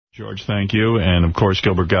George, thank you. And, of course,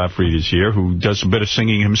 Gilbert Gottfried is here, who does a bit of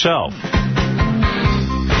singing himself. Well,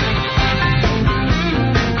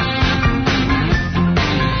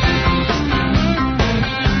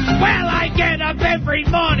 I get up every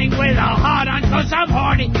morning with a heart on 'cause I'm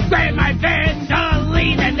horny. Grab my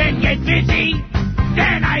Vaseline and then get busy.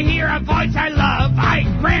 Then I hear a voice I love. I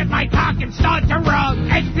grab my cock and start to rub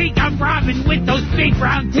and think I'm Robin with those big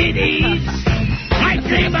brown titties. I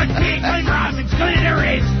dream of tickling Robin's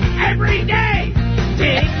clitoris every day.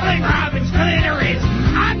 Tickling Robin's clitoris.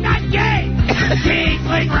 I'm not gay.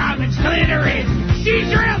 Tickling Robin's clitoris.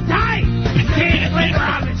 She's real tight. Tickling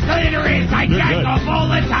Robin's clitoris. I jack off all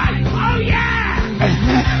the time. Oh, yeah!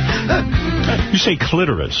 You say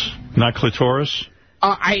clitoris, not clitoris?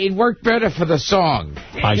 It worked better for the song.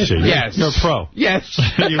 I see. Yes. You're a pro. Yes.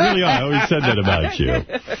 You really are. I always said that about you.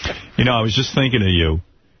 You know, I was just thinking of you.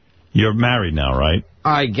 You're married now, right?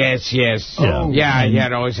 I guess, yes. Yeah. Yeah,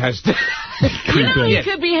 it always has to... You know, you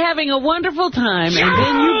could be having a wonderful time, and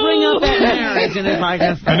then you bring up that marriage, and it's like...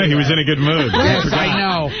 I know, he was in a good mood. Yes, I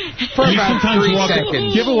know. For about 3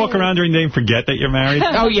 seconds. Do you ever walk around during the day and forget that you're married?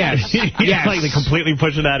 Oh, yes. Yes. Like, they completely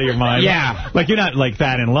push it out of your mind? Yeah. Like, you're not like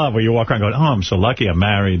that in love, where you walk around going, oh, I'm so lucky I'm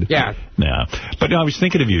married. Yeah. Yeah. But no, I was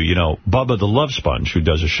thinking of you, you know, Bubba the Love Sponge, who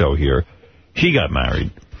does a show here, he got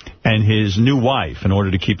married. And his new wife, in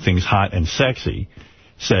order to keep things hot and sexy,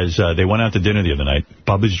 says they went out to dinner the other night.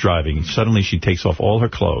 Bubba's driving. Suddenly she takes off all her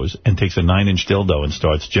clothes and takes a 9-inch dildo and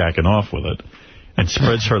starts jacking off with it. And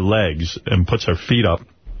spreads her legs and puts her feet up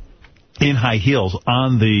in high heels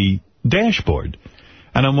on the dashboard.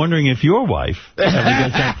 And I'm wondering if your wife ever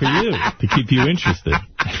does that for you, to keep you interested.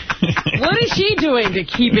 What is she doing to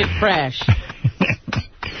keep it fresh?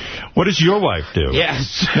 What does your wife do?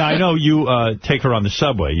 Yes. Now, I know you take her on the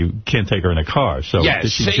subway. You can't take her in a car. So yes,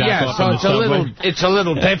 does she jack off on the subway? It's a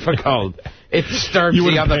little difficult. It disturbs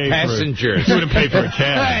the other passengers. You wouldn't pay for a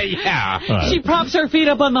cab. Yeah. Right. She props her feet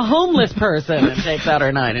up on the homeless person and takes out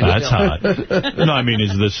her 9-inch. That's hot. No, I mean,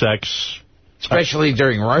 is the sex... Especially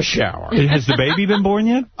during rush hour. Has the baby been born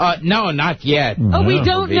yet? No, not yet. Oh, we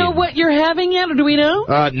don't know what you're having yet, or do we know?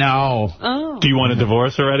 No. Oh. Do you want a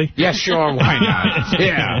divorce already? Yeah, sure, why not?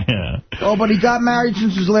 Yeah. Oh, but he got married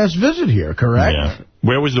since his last visit here, correct? Yeah.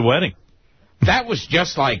 Where was the wedding? That was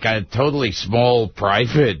just like a totally small,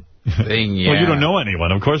 private thing, yeah. Well, you don't know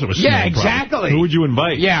anyone. Of course it was small. Yeah, exactly. Private. Who would you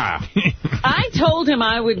invite? Yeah. I told him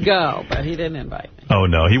I would go, but he didn't invite me. Oh,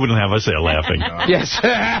 no. He wouldn't have us there laughing. Yes.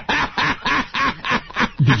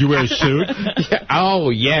 Did you wear a suit? Yeah.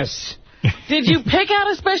 Oh, yes. Did you pick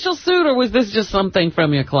out a special suit, or was this just something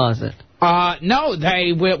from your closet? No,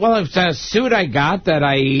 well, it's a suit I got that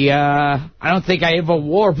I don't think I ever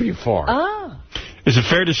wore before. Oh. Is it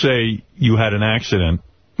fair to say you had an accident,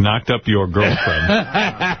 knocked up your girlfriend,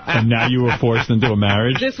 and now you were forced into a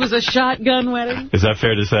marriage? This was a shotgun wedding? Is that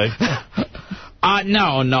fair to say?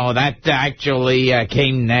 No, that actually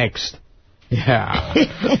came next. Yeah.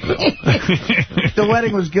 The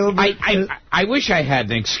wedding was Gilbert. I wish I had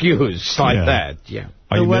an excuse like that. Yeah.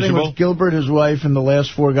 The wedding was Gilbert, his wife, and the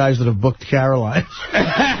last 4 guys that have booked Caroline.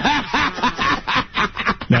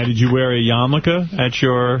 Now, did you wear a yarmulke at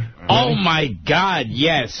your wedding? Oh, my God,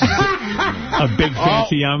 yes. A big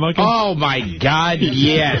fancy yarmulke? Oh, my God,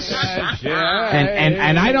 yes.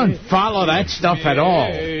 And I don't follow that stuff at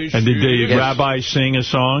all. And did the rabbi sing a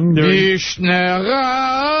song during...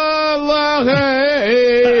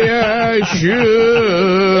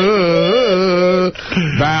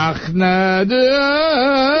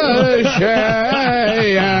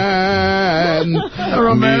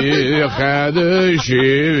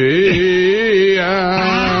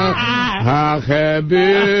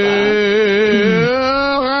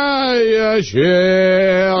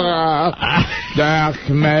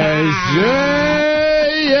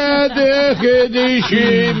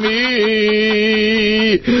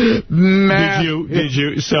 Did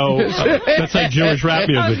you? So, that's like Jewish rap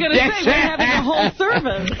music. I was going to say, we're having a whole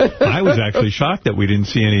service. I was actually shocked that we didn't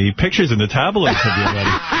see any pictures in the tabloids of your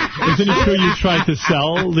wedding. Isn't it true you tried to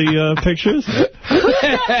sell the pictures? Who's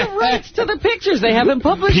got the rights to the pictures? They haven't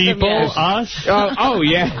published them yet. Us? Oh,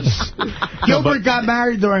 yes. Gilbert got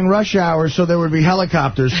married during rush hour, so there would be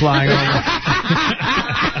helicopters flying over.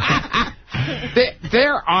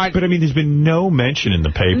 There are... But, I mean, there's been no mention in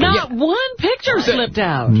the paper. Not one picture slipped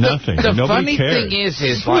out. Nothing. The Nobody funny cared. thing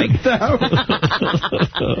is like...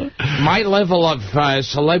 my level of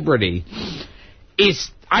celebrity is...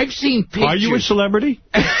 I've seen pictures... Are you a celebrity?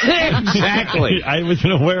 Exactly. I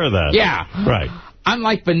wasn't aware of that. Yeah. Right. I'm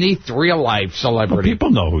like beneath real-life celebrity. Well,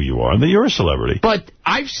 people know who you are, that you're a celebrity. But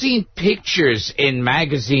I've seen pictures in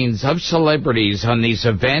magazines of celebrities on these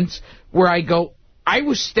events where I go... I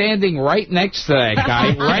was standing right next to that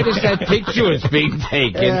guy right as that picture was being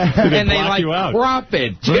taken. And they like crop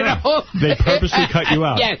it, you know? They purposely cut you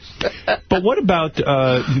out. Yes. But what about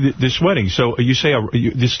this wedding? So you say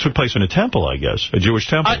this took place in a temple, I guess, a Jewish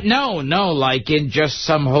temple? No, like in just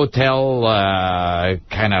some hotel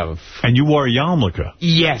kind of... And you wore a yarmulke?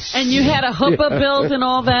 Yes. And you had a chuppah built and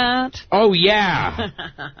all that? Oh, yeah.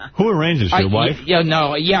 Who arranged this, your wife? Yes.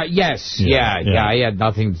 I had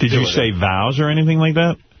nothing to do with it. Did you say vows or anything like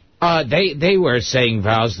that? They were saying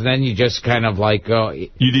vows, and then you just kind of like...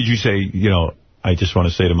 Did you say, I just want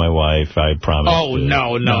to say to my wife, I promise. Oh,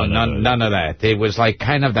 no, none of that. It was like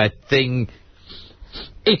kind of that thing...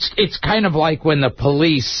 It's kind of like when the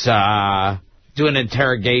police do an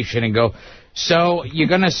interrogation and go, so you're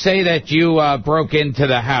going to say that you broke into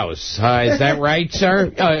the house. Is that right,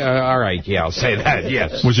 sir? All right, yeah, I'll say that,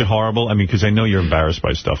 yes. Was it horrible? I mean, because I know you're embarrassed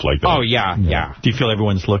by stuff like that. Oh, yeah. Do you feel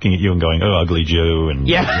everyone's looking at you and going, oh, ugly Jew? And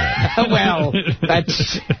well,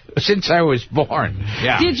 that's since I was born,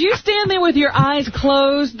 yeah. Did you stand there with your eyes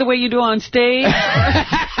closed the way you do on stage?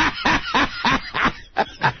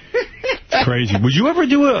 Crazy. Would you ever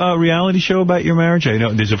do a reality show about your marriage? I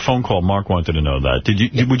know there's a phone call. Mark wanted to know that.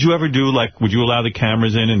 Would you ever do, would you allow the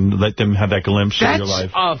cameras in and let them have that glimpse of your life?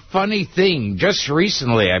 That's a funny thing. Just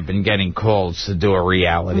recently I've been getting calls to do a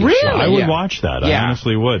reality show. I would watch that. I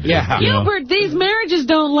honestly would. Yeah. Gilbert, these marriages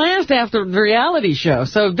don't last after the reality show,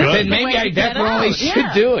 so then maybe I definitely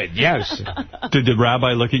should do it, yes. Did the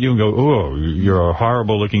rabbi look at you and go, oh, you're a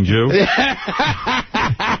horrible-looking Jew?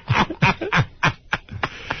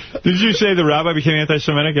 Did you say the rabbi became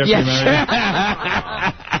anti-Semitic after you married?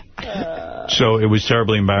 So it was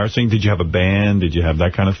terribly embarrassing. Did you have a band? Did you have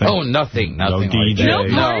that kind of thing? Oh, nothing. No DJ?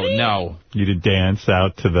 No. You did dance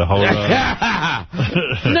out to the whole... No,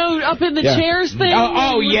 up in the chairs thing?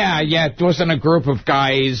 Yeah. It wasn't a group of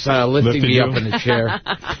guys lifting me up in the chair.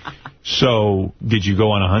 So, did you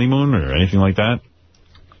go on a honeymoon or anything like that?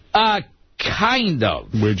 Kind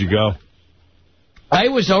of. Where'd you go? I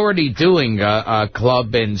was already doing a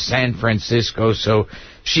club in San Francisco, so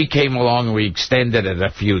she came along and we extended it a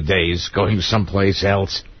few days, going someplace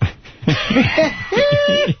else.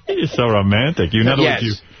 You're so romantic. In other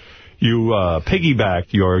words, you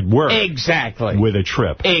piggybacked your work with a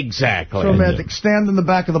trip. Exactly. So romantic. Stand in the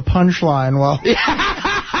back of the punchline while...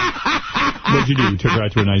 What'd you do? You took her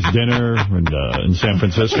out to a nice dinner in San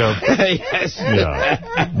Francisco? Yes.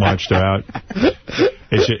 Yeah. Marched her out.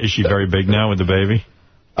 Is she very big now with the baby?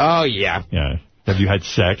 Oh, yeah. Yeah. Have you had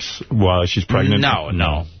sex while she's pregnant?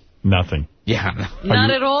 No. Nothing? Yeah.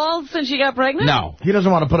 Not at all since she got pregnant? No. He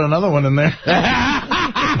doesn't want to put another one in there.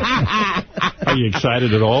 Are you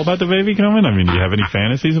excited at all about the baby coming? I mean, do you have any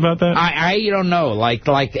fantasies about that? I don't know. Like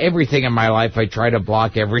everything in my life, I try to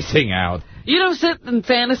block everything out. You don't sit and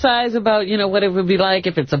fantasize about, what it would be like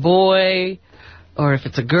if it's a boy or if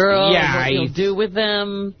it's a girl, what you'll do with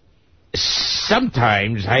them?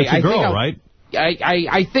 Sometimes. It's a girl, right?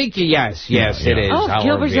 I think, yes, it is. Oh,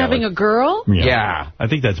 Gilbert's having a girl? Yeah. I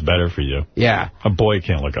think that's better for you. Yeah. A boy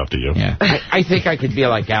can't look up to you. Yeah. I think I could be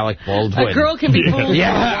like Alec Baldwin. A girl can be fooled for a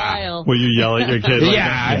while. Will you yell at your kid like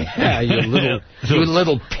that? Yeah, you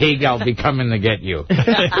little pig, I'll be coming to get you.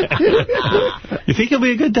 You think you'll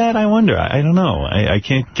be a good dad? I wonder. I don't know. I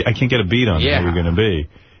can't get a beat on how you're going to be.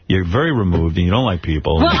 You're very removed and you don't like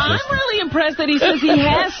people. Well, I'm really impressed that he says he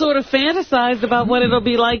has sort of fantasized about what it'll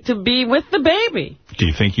be like to be with the baby. Do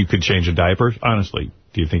you think you could change a diaper? Honestly,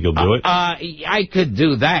 do you think you'll do it? I could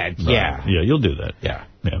do that, yeah. Yeah, you'll do that. Yeah.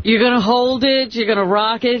 You're going to hold it, you're going to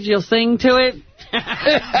rock it, you'll sing to it.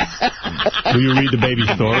 Will you read the baby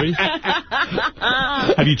stories?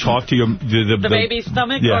 Have you talked to the baby's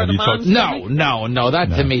stomach or the mom's stomach? No, that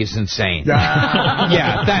to me is insane.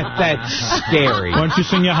 Yeah, that's scary. Why don't you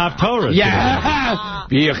sing your Haftorah? Yeah.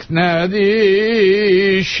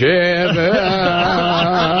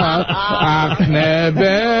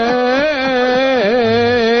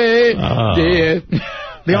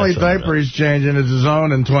 The only diaper he's changing is his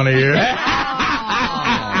own in 20 years.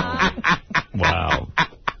 Wow.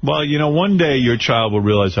 Well, one day your child will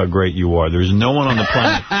realize how great you are. There's no one on the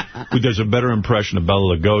planet who does a better impression of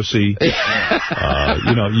Bela Lugosi.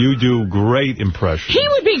 You do great impressions. He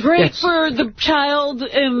would be great for the child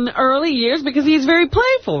in early years because he's very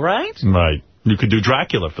playful, right? Right. You could do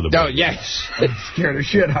Dracula for the baby. Oh, yes. Scared the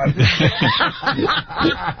shit out of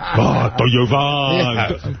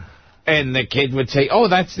me. And the kid would say, oh,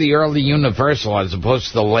 that's the early Universal as opposed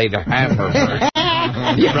to the later Hammer version.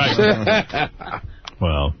 Right.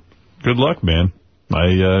 Well, good luck, man.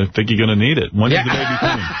 I think you're going to need it. When is the baby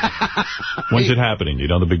coming? When's it happening? Do you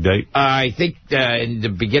know the big date? I think in the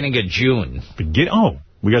beginning of June.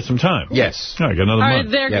 We got some time. Yes. All right, got another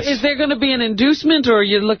month. Is there going to be an inducement, or are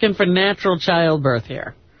you looking for natural childbirth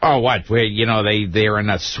here? Oh, what? Where, they're in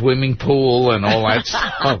a swimming pool and all that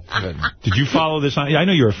stuff. Did you follow this? I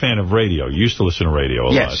know you're a fan of radio. You used to listen to radio a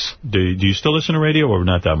lot. Do you still listen to radio, or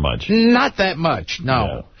not that much? Not that much, no.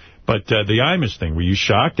 Yeah. But the Imus thing, were you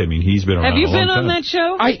shocked? I mean, he's been around a long time. Have you been on that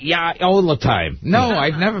show? Yeah, all the time. No,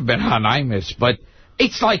 I've never been on Imus, but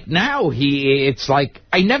it's like now it's like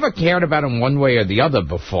I never cared about him one way or the other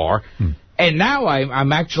before. And now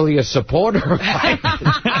I'm actually a supporter of him.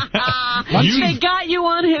 They got you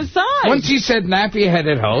on his side. Once he said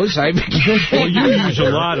nappy-headed hose, I became... Well, you use a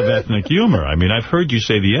lot of ethnic humor. I mean, I've heard you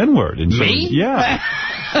say the N-word. Me? Yeah.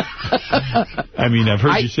 I mean, I've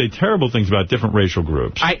heard you say terrible things about different racial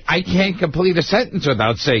groups. I can't complete a sentence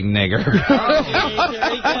without saying nigger.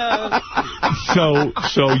 So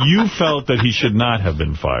you felt that he should not have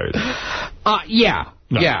been fired? Yeah.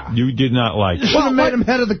 No, yeah. You did not like it. Should have made him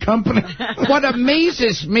head of the company. What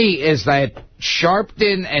amazes me is that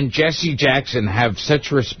Sharpton and Jesse Jackson have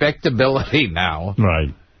such respectability now.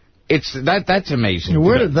 Right. That's amazing.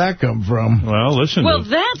 Where did that come from? Well, listen. Well,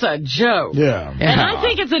 that's a joke. Yeah. And I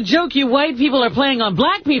think it's a joke you white people are playing on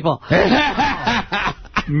black people. Maybe.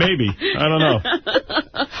 I don't know.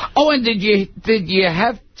 Oh, and did you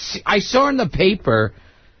have... I saw in the paper...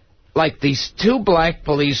 like these 2 black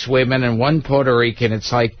police women and 1 Puerto Rican. It's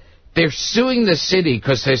like they're suing the city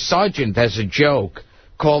because their sergeant has a joke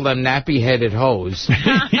called a nappy-headed hose.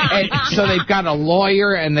 And so they've got a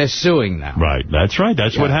lawyer and they're suing now. Right. That's right.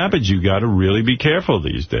 That's what happens. You got to really be careful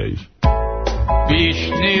these days.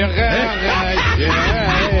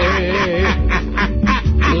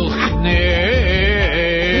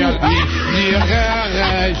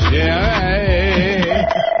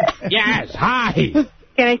 Yes. Hi.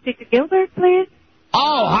 Can I speak to Gilbert, please?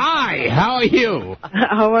 Oh, hi. How are you?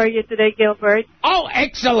 How are you today, Gilbert? Oh,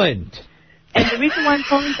 excellent. And the reason why I'm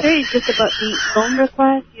calling today is just about the loan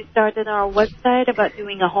request you started on our website about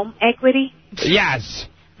doing a home equity. Yes.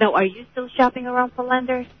 Now, are you still shopping around for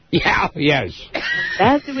lenders? Yeah, yes.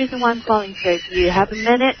 That's the reason why I'm calling, sir. If you have a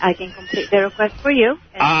minute, I can complete the request for you.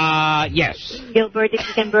 Yes. Gilbert, if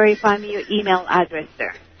you can verify me your email address,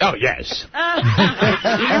 sir. Oh, yes.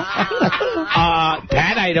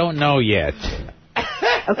 That I don't know yet.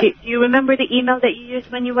 Okay, do you remember the email that you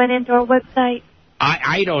used when you went into our website?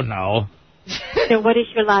 I don't know. So what is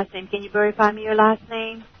your last name? Can you verify me your last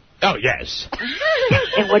name? Oh, yes.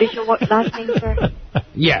 And what is your last name, sir?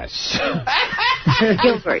 Yes.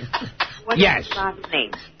 Gilbert. What yes. is your last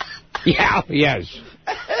name? Yeah, yes.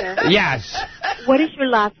 Sir? Yes. What is your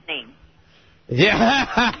last name?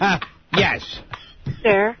 Yeah. Yes.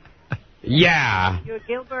 Sir? Yeah. You're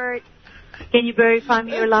Gilbert. Can you verify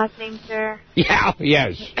me your last name, sir? Yeah,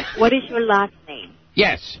 yes. What is your last name?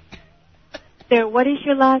 Yes. Sir, what is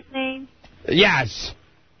your last name? Yes.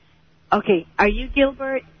 Okay, are you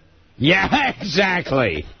Gilbert? Yeah,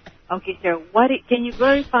 exactly. Okay, sir, can you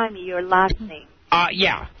verify me your last name?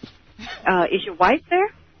 Yeah. Is your wife there?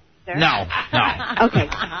 Sir? No. Okay,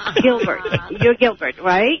 Gilbert. You're Gilbert,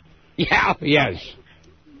 right? Yeah, yes.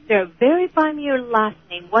 Sir, verify me your last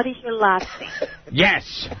name. What is your last name?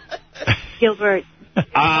 Yes. Gilbert.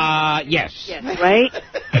 Yes. Yes, right?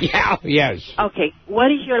 Yeah, yes. Okay,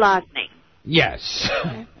 what is your last name? Yes.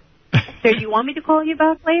 Sir, do you want me to call you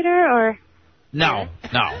back later, or? No.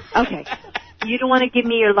 Okay. You don't want to give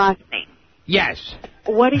me your last name? Yes.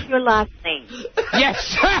 What is your last name?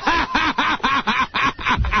 Yes.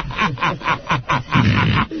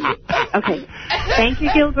 Okay. Thank you,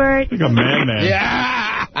 Gilbert. Like a man.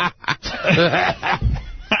 Yeah.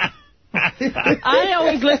 I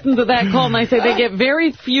always listen to that call, and I say they get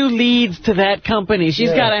very few leads to that company.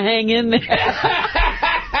 She's got to hang in there.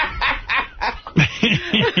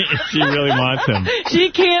 She really wants him.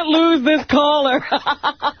 She can't lose this caller.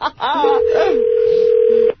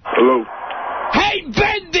 Hello. Hey,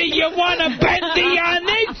 Bendy, you want a Bendy on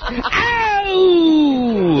it? Ow!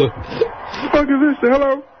 What the fuck is this?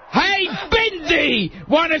 Hello? Hey, Bendy,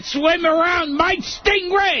 want to swim around my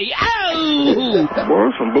Stingray? Ow! Boy,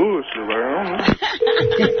 that's some bullshit, man. I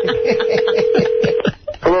don't know.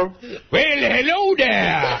 Hello? Well, hello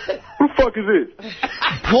there. Who the fuck is this?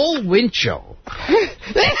 Paul Winchell.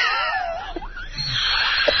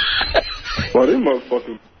 Boy, this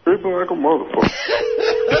motherfucker tripping like a motherfucker.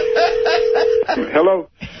 Hello?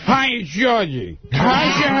 Hi, it's Georgie.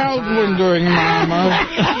 How's your health been doing, Mama?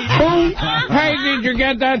 Hey, did you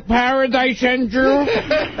get that parrot I sent you?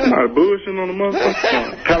 My bullshit on the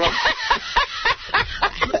motherfucker.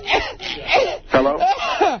 Hello?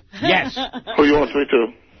 Yes. Who you want to speak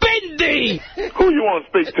to? Bendy! Who you want to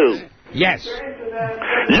speak to? Yes.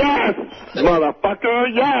 Yes, motherfucker,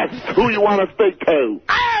 yes. Who you want to speak to?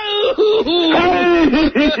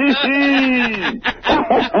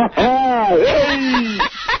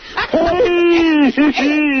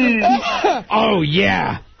 Oh,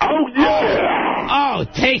 yeah. Oh, yeah. Oh,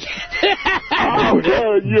 take it. Oh,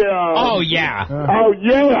 yeah. Oh, yeah. Oh,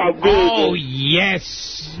 yeah, baby. Oh,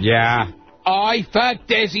 yes. Yeah. I fucked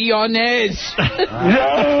Desi on this.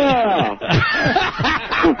 Yeah.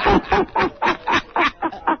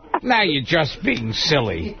 Now you're just being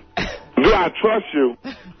silly. Do I trust you?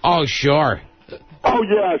 Oh, sure. Oh,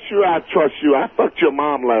 yeah, sure, I trust you. I fucked your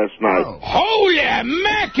mom last night. Holy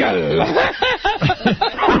mackerel!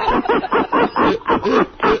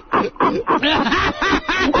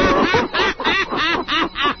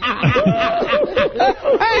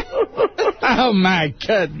 Oh, my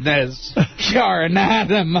goodness. You're an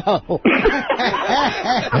animal.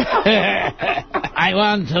 I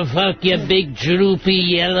want to fuck your big, droopy,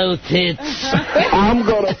 yellow tits. I'm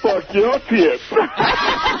going to fuck your tits.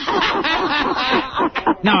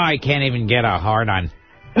 No, I can't even get a hard on.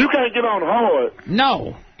 You can't get on hard.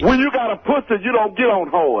 No. When you got a pussy, you don't get on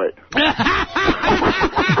hard.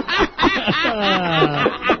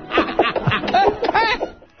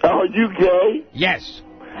 Are you gay? Yes.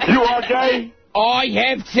 You are gay? I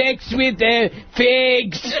have sex with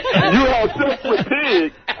pigs. You have sex with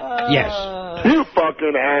pigs? Yes. You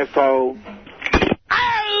fucking asshole.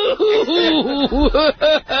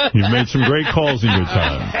 You've made some great calls in your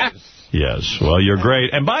time. Yes, well, you're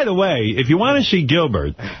great. And by the way, if you want to see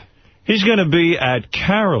Gilbert, he's going to be at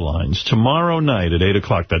Caroline's tomorrow night at 8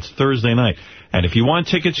 o'clock. That's Thursday night. And if you want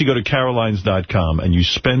tickets, you go to carolines.com and you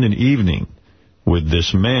spend an evening with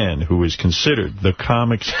this man who is considered the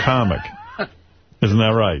comics comic. Isn't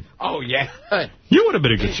that right? Oh, yeah. You would have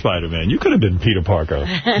been a good Spider-Man. You could have been Peter Parker.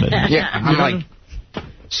 Yeah, I'm like...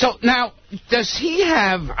 So, now, does he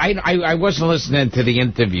have... I wasn't listening to the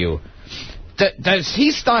interview. Does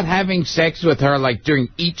he start having sex with her, like, during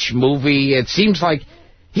each movie? It seems like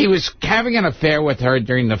he was having an affair with her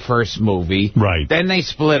during the first movie. Right. Then they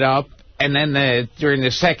split up, and then during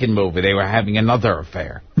the second movie, they were having another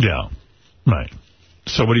affair. Yeah, right.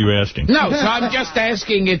 So what are you asking? No, so I'm just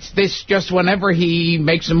asking, it's this just whenever he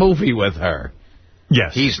makes a movie with her.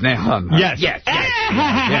 Yes. He's nailing her. Yes. Yes.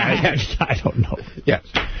 I don't know. Yes.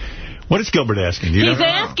 What is Gilbert asking? He's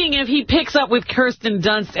asking if he picks up with Kirsten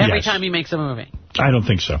Dunst every time he makes a movie. I don't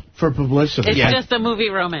think so. For publicity. It's just a movie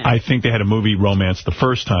romance. I think they had a movie romance the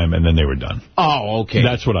first time, and then they were done. Oh, okay.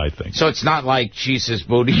 That's what I think. So it's not like she's his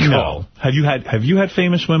booty call. No. Have you had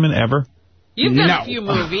famous women ever? You've done a few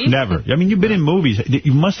movies. Never. I mean, you've been in movies.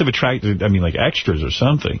 You must have attracted, like extras or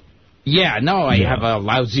something. Yeah, no, I have a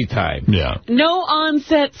lousy time. Yeah. No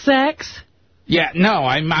on-set sex? Yeah, no,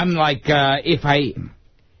 I'm like,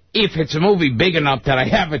 if it's a movie big enough that I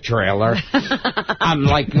have a trailer, I'm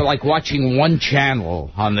like watching one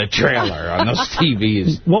channel on the trailer on those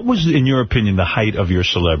TVs. What was, in your opinion, the height of your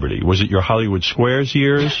celebrity? Was it your Hollywood Squares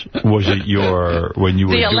years? Was it when you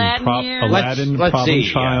were doing Aladdin, Problem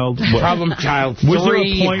Child? Problem Child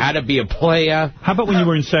 3, How to Be a Player. How about when you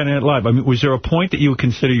were in Saturday Night Live? I mean, was there a point that you would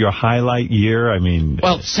consider your highlight year? I mean...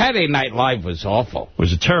 Well, Saturday Night Live was awful. It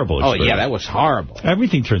was a terrible experience. Oh, yeah, that was horrible.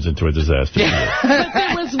 Everything turns into a disaster. Yeah. But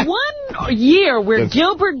there was one year where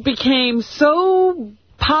Gilbert became so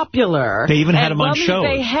popular. They even had him on shows.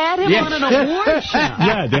 They had him on an award show.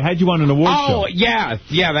 Yeah, they had you on an award show. Oh, yeah,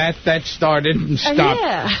 that started and stopped.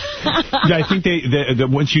 Yeah. I think they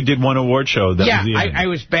once you did one award show, that was the end. I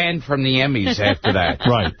was banned from the Emmys after that.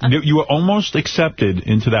 Right. You were almost accepted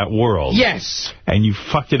into that world. Yes. And you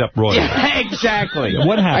fucked it up royally. Yeah, exactly.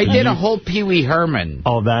 What happened? I did a whole Pee Wee Herman.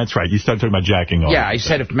 Oh, that's right. You started talking about jacking off. Yeah, I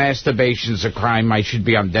said if masturbation's a crime, I should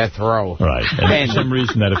be on death row. Right. And for some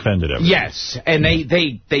reason that offended everyone. Yes. And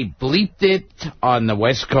they bleeped it on the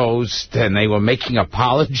West Coast, and they were making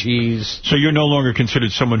apologies. So you're no longer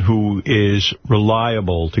considered someone who is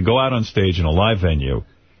reliable to go out on stage in a live venue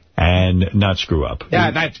and not screw up.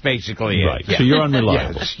 Yeah, that's basically it. Right. Yeah. So you're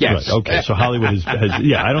unreliable. Yes. Right. Okay. So Hollywood has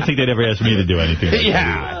yeah, I don't think they'd ever ask me to do anything.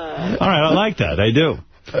 Yeah. All right, I like that. I do.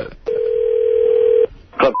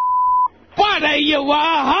 What are you,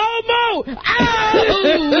 a homo?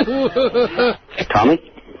 Ow! Tommy?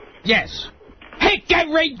 Yes.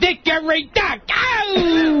 Hickory dickory dock.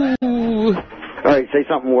 Ow! All right, say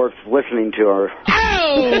something worth listening to. Or...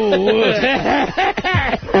 Ow!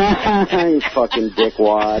 You fucking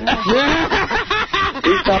dickwad.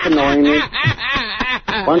 You stop annoying me.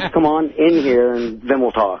 Why don't you come on in here and then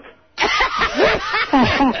we'll talk. You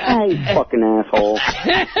fucking asshole.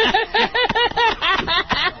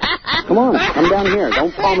 Come on, come down here.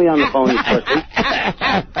 Don't call me on the phone, you pussy.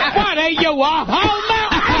 What are you, a homo?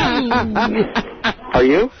 Are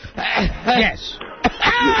you? Yes.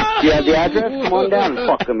 You have the address? Come on down and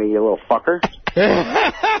fuck with me, you little fucker.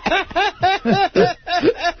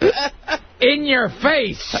 In your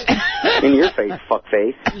face. In your face,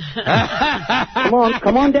 fuckface.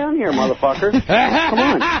 Come on down here, motherfucker. Come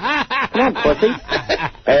on, pussy.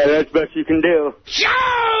 Hey, that's the best you can do.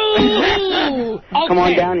 Okay. Come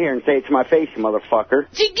on down here and say it to my face, you motherfucker.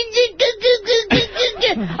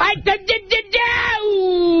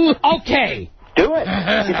 Okay. Do it.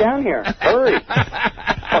 Get down here. Hurry.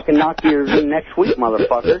 Fucking knock you next week,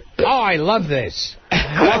 motherfucker. Oh, I love this.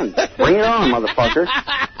 Come on. Bring it on, motherfucker.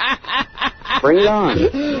 Bring it on.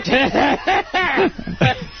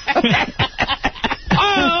 Oh,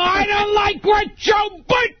 I don't like what you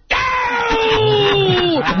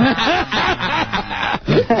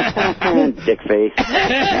do. Dick face.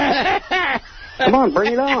 Come on,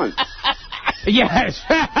 bring it on. Yes.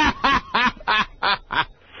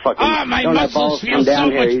 Fucking, oh, my muscles feel so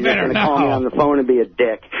much You're better just now. call me on the phone and be a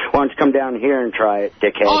dick. Why don't you come down here and try it,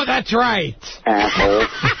 dickhead? Oh, that's right. Asshole.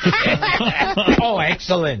 Oh,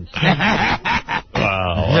 excellent.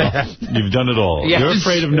 Wow. You've done it all. Yes. You're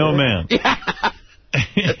afraid of no man.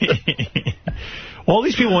 All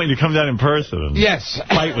these people want you to come down in person and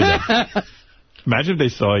fight with them. Imagine if they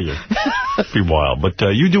saw you. It'd be wild. But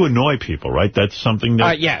you do annoy people, right? That's something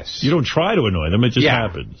that... yes. You don't try to annoy them. It just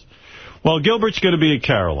happens. Well, Gilbert's going to be at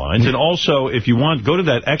Caroline's. And also, if you want, go to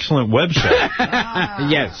that excellent website.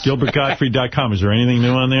 Yes. GilbertGottfried.com. Is there anything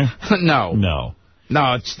new on there? No. No.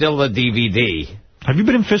 No, it's still the DVD. Have you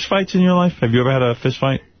been in fistfights in your life? Have you ever had a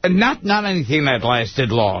fistfight? Not anything that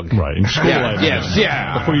lasted long. Right. In school, yes.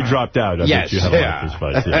 Before you dropped out, I bet you had a lot of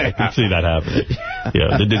fistfights. Yeah, I can see that happening.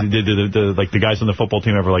 Yeah. Did like the guys on the football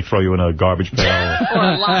team ever like throw you in a garbage pail?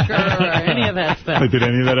 Or a locker or any of that stuff. Like, did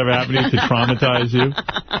any of that ever happen to you to traumatize you?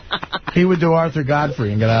 He would do Arthur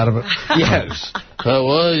Godfrey and get out of it. Yes. How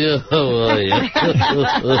are you? How are you?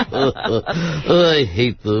 I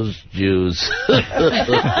hate those Jews.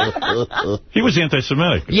 He was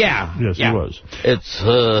anti-Semitic. Yeah. Yes, he was. It's,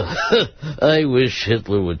 I wish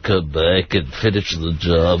Hitler would come back and finish the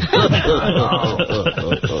job.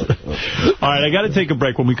 All right, I got to take a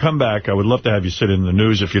break. When we come back, I would love to have you sit in the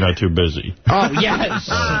news if you're not too busy. Oh, yes.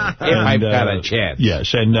 If I've got a chance.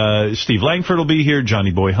 Yes, and Steve Langford will be here.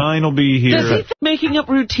 Johnny Boy Hine will be here. Does he making up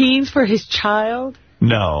routines for his child?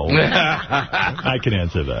 No. I can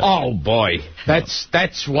answer that. Oh, boy.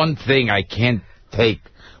 That's one thing I can't take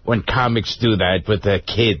when comics do that with their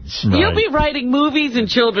kids. Right. You'll be writing movies and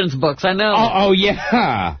children's books, I know. Oh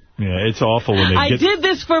yeah. Yeah, it's awful when they I did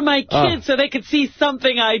this for my kids so they could see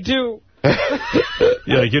something I do.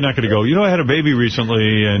 Yeah, like you're not going to go, I had a baby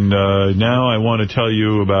recently, and now I want to tell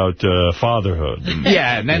you about fatherhood.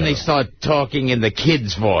 Yeah, and then they start talking in the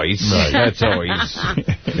kid's voice. Right. That's always...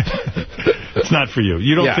 It's not for you.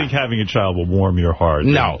 You don't think having a child will warm your heart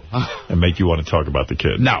and make you want to talk about the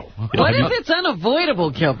kid. No. What if it's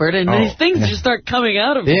unavoidable, Gilbert, and these things just start coming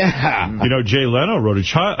out of you? Yeah. Jay Leno wrote a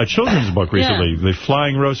children's book recently, The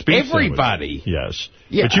Flying Roast Beef Everybody. Sandwich. Yes.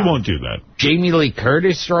 Yeah. But you won't do that. Jamie Lee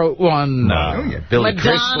Curtis wrote one. Billy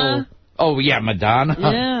Crystal. Oh, yeah, Madonna.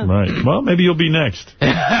 Yeah. Right. Well, maybe you'll be next.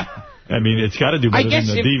 I mean, it's got to do better than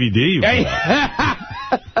the DVD.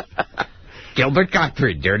 Gilbert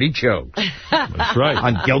Gottfried, Dirty Jokes. That's right.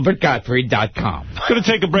 On GilbertGottfried.com. Going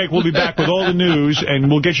to take a break. We'll be back with all the news,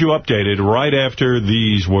 and we'll get you updated right after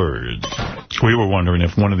these words. We were wondering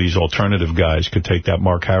if one of these alternative guys could take that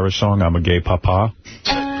Mark Harris song, I'm a Gay Papa,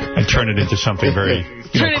 and turn it into something very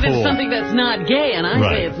Turn it cool. into something that's not gay, and I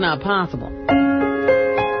say it's not possible.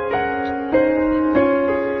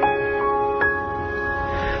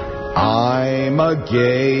 I'm a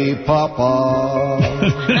gay papa,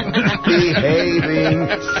 behaving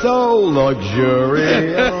so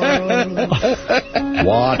luxurious,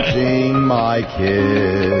 watching my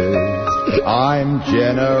kids. I'm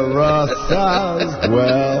generous as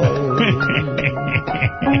well.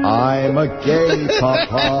 I'm a gay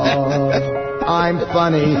papa. I'm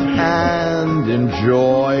funny and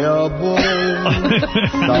enjoyable.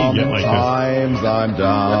 Sometimes I'm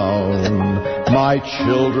down. My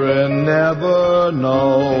children never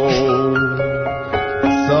know.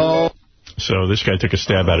 So this guy took a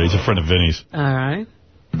stab at it. He's a friend of Vinny's. All right.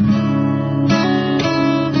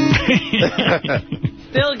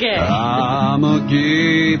 Still gay. I'm a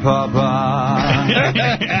gay papa.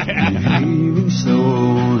 Behaving so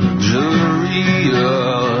luxurious,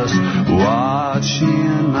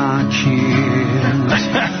 watching my kids.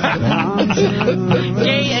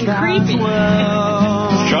 Gay and creepy.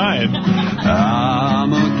 Trying.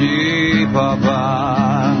 I'm a gay papa.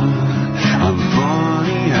 I'm funny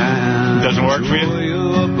doesn't work for you?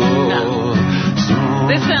 No.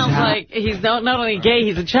 This sounds like he's not only gay,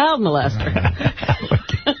 he's a child molester.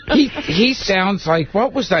 He sounds like,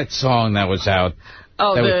 what was that song that was out?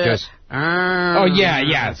 Oh, that was just... oh, yeah,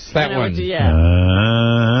 yes, that one. Yeah.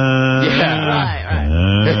 Right.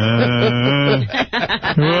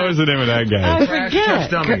 What was the name of that guy? I forget.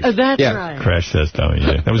 That's right. Crash Test Dummy,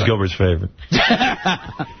 yeah. That was Gilbert's favorite.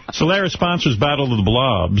 Solaris sponsors Battle of the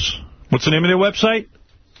Blobs. What's the name of their website?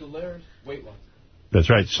 Solaris Weight Loss. That's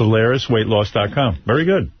right, SolarisWeightLoss.com. Very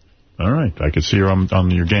good. All right, I can see you're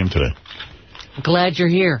on your game today. Glad you're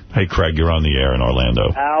here. Hey, Craig, you're on the air in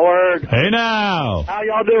Orlando. Howard. Hey, now. How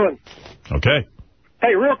y'all doing? Okay.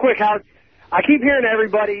 Hey, real quick, Howard. I keep hearing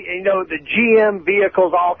everybody, the GM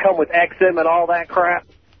vehicles all come with XM and all that crap.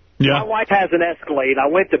 Yeah. My wife has an Escalade. I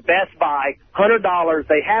went to Best Buy, $100.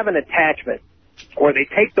 They have an attachment where they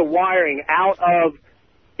take the wiring out of,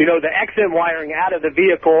 the XM wiring out of the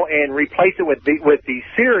vehicle and replace it with the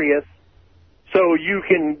Sirius. So you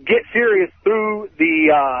can get Sirius through the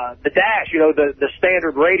dash, the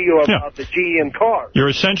standard radio of the GM car. You're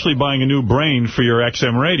essentially buying a new brain for your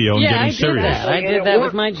XM radio and getting Sirius. I did that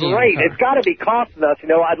with my GM great. car. It's got to be costing us.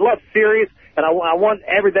 I'd love Sirius, and I want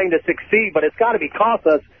everything to succeed, but it's got to be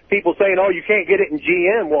costing us. People saying, oh, you can't get it in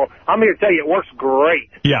GM. Well, I'm here to tell you it works great.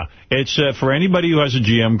 Yeah, it's for anybody who has a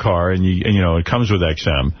GM car, and it comes with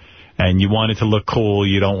XM. And you want it to look cool,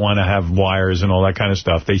 you don't want to have wires and all that kind of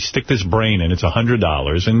stuff. They stick this brain in, it's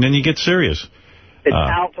 $100, and then you get Sirius. It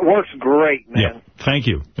works great, man. Yeah, thank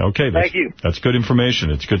you. Okay, thank you. That's good information.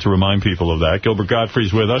 It's good to remind people of that. Gilbert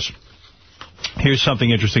Gottfried's with us. Here's something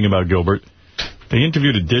interesting about Gilbert. They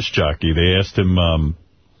interviewed a disc jockey. They asked him,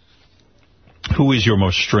 who is your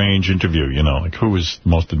most strange interview? Who was the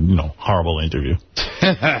most, horrible interview?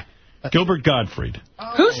 Gilbert Gottfried.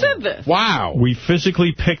 Oh. Who said this? Wow. We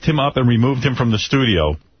physically picked him up and removed him from the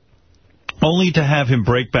studio, only to have him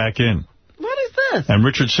break back in. What is this? And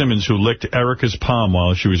Richard Simmons, who licked Erica's palm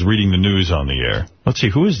while she was reading the news on the air. Let's see,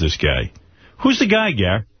 who is this guy? Who's the guy,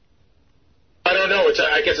 Gar? I don't know.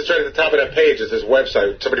 I guess it's right at the top of that page. It's his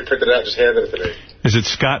website. Somebody printed it out and just handed it to me. Is it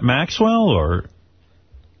Scott Maxwell, or...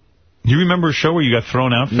 Do you remember a show where you got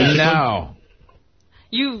thrown out? No.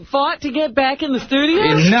 You fought to get back in the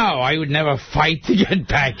studio? No, I would never fight to get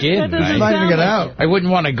back in. That doesn't sound get like out. I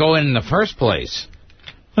wouldn't want to go in the first place.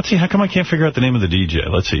 Let's see, how come I can't figure out the name of the DJ?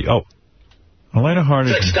 Let's see. Oh, Elena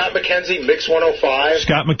Harding. It's like Scott McKenzie, Mix 105.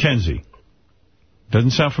 Scott McKenzie.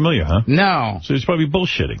 Doesn't sound familiar, huh? No. So he's probably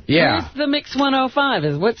bullshitting. Yeah. Where's the Mix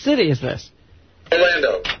 105? What city is this?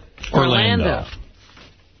 Orlando.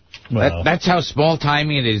 Well, that's how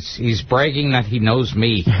small-timey it is. He's bragging that he knows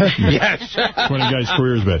me. Yes. 20 guys'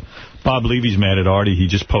 career's bad. Bob Levy's mad at Artie. He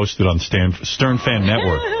just posted on Stern Fan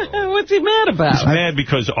Network. What's he mad about? He's mad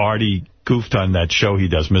because Artie goofed on that show he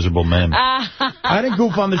does, Miserable Men. I didn't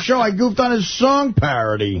goof on the show. I goofed on his song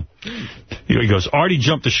parody. He goes, Artie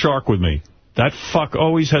jumped the shark with me. That fuck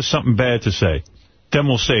always has something bad to say. Then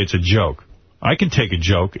we'll say it's a joke. I can take a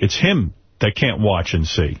joke. It's him that can't watch and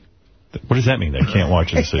see. What does that mean, they can't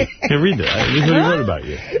watch and see? Here, read that. Here's what he wrote about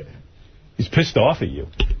you. He's pissed off at you.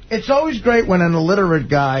 It's always great when an illiterate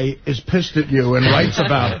guy is pissed at you and writes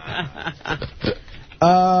about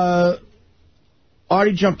it.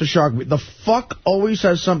 Artie jumped the shark. The fuck always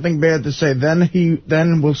has something bad to say.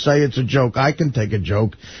 Then we'll say it's a joke. I can take a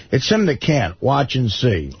joke. It's him that can't watch and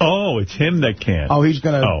see. Oh, it's him that can't. Oh, he's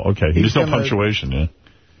going to... Oh, okay. There's no punctuation, yeah.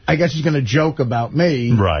 I guess he's going to joke about me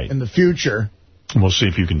in the future. We'll see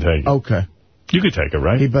if you can take it. Okay. You could take it,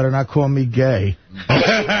 right? He better not call me gay.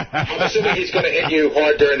 I'm assuming he's going to hit you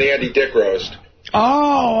hard during the Andy Dick roast.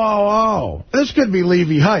 Oh. This could be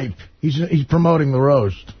Levy hype. He's promoting the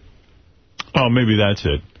roast. Oh, maybe that's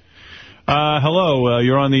it. Hello,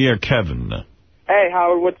 you're on the air, Kevin. Hey,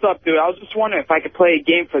 Howard, what's up, dude? I was just wondering if I could play a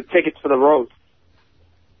game for tickets for the roast.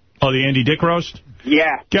 Oh, the Andy Dick roast?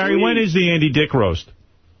 Yeah. Gary, when is the Andy Dick roast?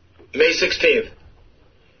 May 16th.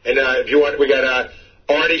 And if you want, we got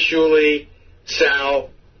Artie Shuley, Sal,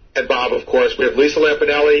 and Bob, of course. We have Lisa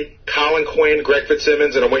Lampanelli, Colin Quinn, Greg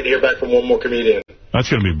Fitzsimmons, and I'm waiting to hear back from one more comedian. That's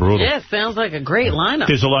going to be brutal. Yeah, sounds like a great lineup.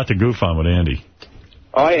 There's a lot to goof on with Andy.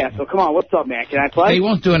 Oh, yeah. So, come on. What's up, man? Can I play? They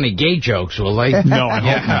won't do any gay jokes, will they? No, I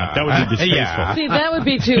hope not. That would be distasteful. Yeah. See, that would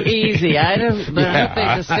be too easy. I think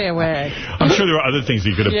to stay away. I'm sure there are other things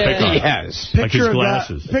you could have picked on. Yes. Like his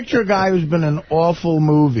glasses. Picture a guy who's been in awful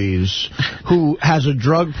movies, who has a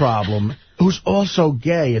drug problem, who's also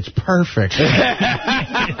gay. It's perfect. It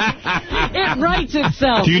writes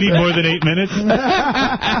itself. Do you need more than 8 minutes?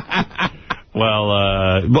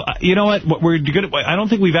 Well, you know what? We're gonna. I don't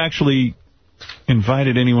think we've actually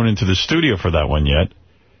invited anyone into the studio for that one yet.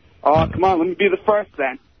 Oh, come on. Let me be the first,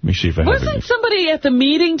 then. Let me see if I have it. Wasn't somebody at the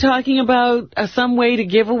meeting talking about some way to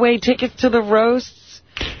give away tickets to the roasts?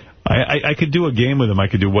 I could do a game with him. I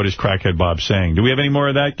could do What Is Crackhead Bob Saying? Do we have any more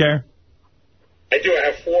of that, Gare? I do.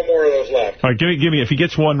 I have 4 more of those left. All right, give me. If he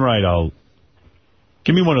gets one right,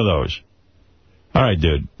 give me one of those. All right,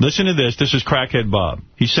 dude. Listen to this. This is Crackhead Bob.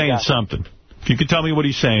 He's saying something. If you can tell me what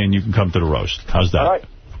he's saying, you can come to the roast. How's that? All right.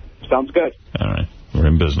 Sounds good. All right. We're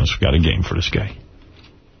in business. We've got a game for this guy.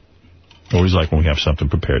 Always like when we have something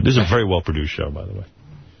prepared. This is a very well-produced show, by the way.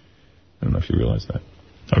 I don't know if you realize that.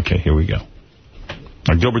 Okay, here we go.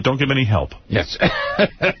 Now, Gilbert, don't give any help. Yes.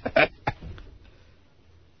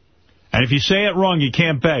 And if you say it wrong, you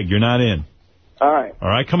can't beg. You're not in. All right. All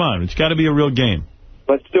right, come on. It's got to be a real game.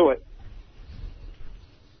 Let's do it.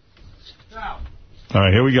 All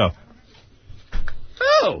right, here we go.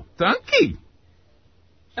 Oh, donkey.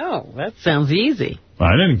 Oh, that sounds easy.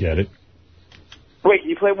 I didn't get it. Wait, can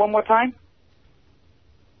you play one more time?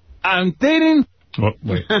 I'm dating. Oh,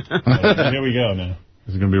 wait. Here we go now.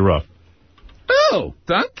 This is going to be rough. Oh,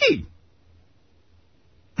 donkey.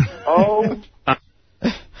 Oh.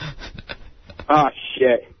 Oh,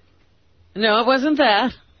 shit. No, it wasn't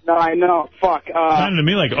that. No, I know. Fuck. Sounded to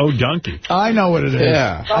me like, oh, donkey. I know what it is.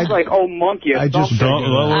 Yeah. Sounds like, oh, monkey. I just don't.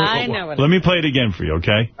 I know what it is. Let me play it again for you,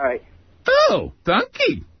 okay? All right. Oh,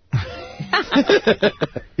 donkey.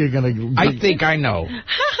 You're gonna. I think I know.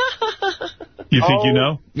 You think you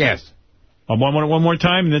know? Yes. One more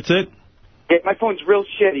time, and that's it? Yeah, my phone's real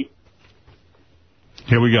shitty.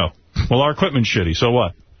 Here we go. Well, our equipment's shitty, so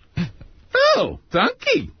what? Oh,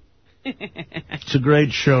 donkey. It's a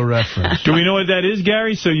great show reference. Do we know what that is,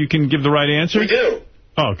 Gary, so you can give the right answer? We do.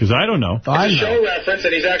 Oh, because I don't know. It's a show reference,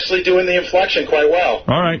 and he's actually doing the inflection quite well.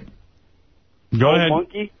 All right. Go ahead.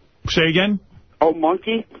 Monkey? Say again? Oh,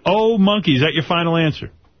 monkey? Oh, monkey. Is that your final answer?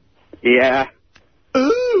 Yeah.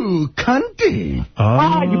 Ooh, cunty. Oh.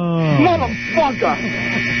 Ah, you motherfucker.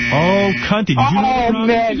 Oh, cunty. Did you know Oh,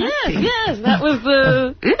 man. Yes, that was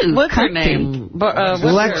the... what's her name?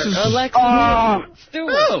 Alexis.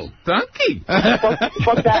 Stewart. Oh, donkey.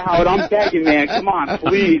 Fuck that, Howard. I'm begging, man. Come on,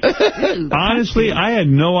 please. Honestly, I had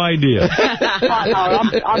no idea.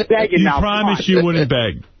 Howard, I'm begging You now. promised you wouldn't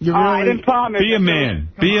beg. I didn't promise. Be a man.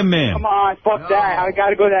 Be a man. Come on, fuck that. I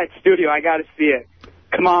got to go to that studio. I got to see it.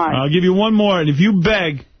 Come on. I'll give you one more, and if you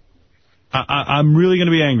beg, I'm really going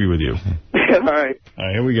to be angry with you. All right. All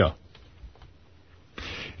right, here we go.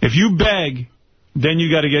 If you beg, then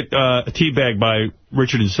you got to get a tea bag by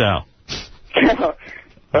Richard and Sal.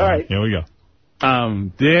 All right. Here we go.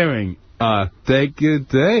 Daring. Take your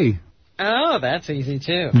day. Oh, that's easy,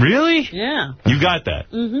 too. Really? Yeah. You got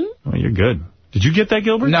that? Mm-hmm. Oh, you're good. Did you get that,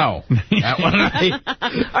 Gilbert? No. That one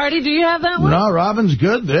Artie, do you have that one? No, Robin's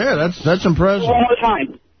good there. That's impressive. One more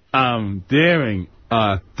time. Daring.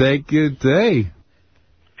 Take your day.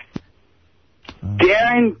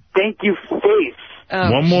 Darren, thank you, face.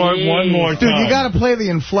 Oh, one more time. Dude, you got to play the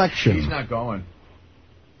inflection. He's not going.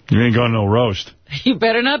 You ain't going no roast. You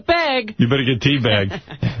better not beg. You better get tea bag.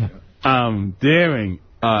 Daring.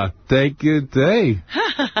 Take your day.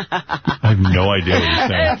 I have no idea what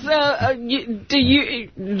you're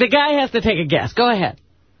saying. The guy has to take a guess. Go ahead.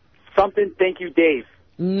 Something, thank you, Dave.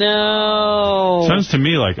 No. Sounds to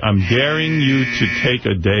me like I'm daring you to take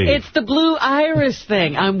a day. It's the Blue Iris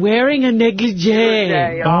thing. I'm wearing a negligee.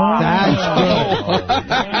 That's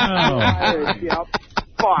good. Yep.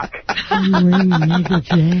 Fuck.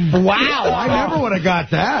 Wow, I never would have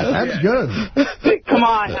got that. That's good. Come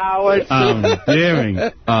on, Howard. Daring.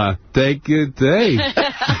 Take your day.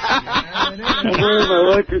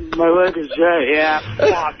 my leg is yeah.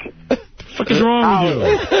 Fuck. What the fuck is wrong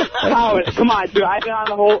with you? Howard, come on, dude. I've been on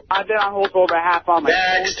hold for over a half hour. My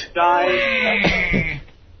phone's dying.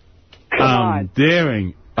 Come on.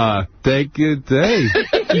 Daring. Take your day.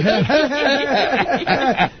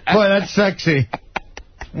 Boy, that's sexy.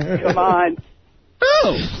 Come on.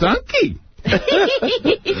 Oh, donkey. I'm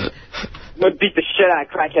gonna beat the shit out of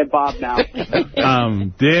Crackhead Bob now.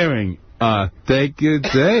 Daring. Take your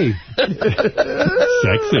day.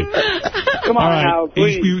 Sexy. Come on now,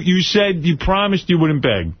 please. You said you promised you wouldn't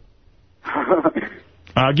beg.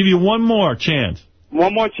 I'll give you one more chance.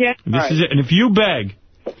 One more chance? This is it. And if you beg,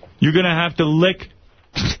 you're going to have to lick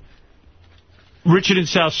Richard and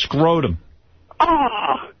Sal's scrotum.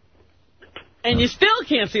 Ah! And you still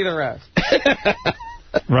can't see the roast.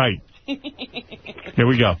 Right. Here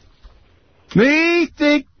we go. Please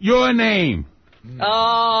take your name.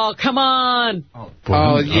 Oh, come on.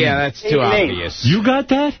 Oh, yeah, that's too obvious. You got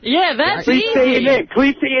that? Yeah, that's Please easy. say your name.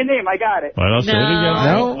 Please say your name. I got it. All right, I'll say it again.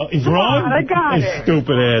 No. He's wrong? I got it.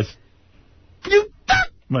 Stupid ass. You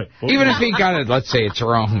Wait, Even if he got it, let's say it's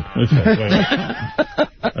wrong. All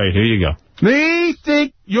right, here you go. Me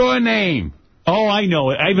think your name. Oh, I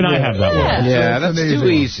know it. Even I have that one. Yeah, that's too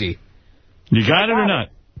easy. You got it or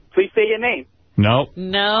not? Please say your name. No.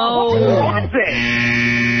 No. What was it?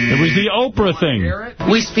 It was the Oprah thing.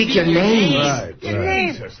 We speak your name. Right. Your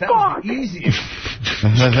name. Fuck. Can't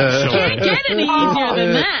get any easier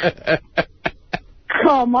than that.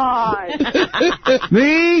 Come on.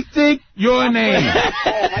 Me think your name.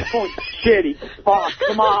 Oh, my phone's shitty. Fuck,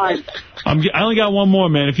 come on. I only got one more,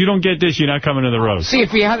 man. If you don't get this, you're not coming to the roast. See, if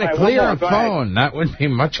he had a clearer phone, that would be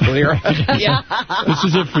much clearer. Yeah. This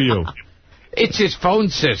is it for you. It's his phone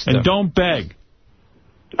system. And don't beg.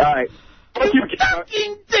 All right.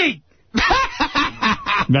 Fucking think.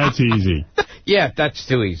 That's easy. Yeah, that's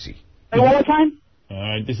too easy. Hey, one more time? All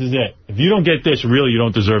right, this is it. If you don't get this, really, you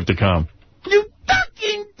don't deserve to come. You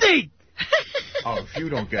fucking think. Oh, if you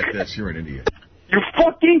don't get this, you're an idiot. You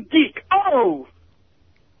fucking geek. Oh.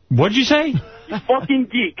 What'd you say? You fucking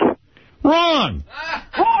geek. Wrong.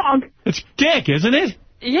 Wrong. It's dick, isn't it?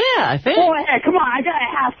 Yeah, I think. Go ahead. Come on. I got a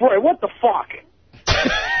half word. What the fuck? Play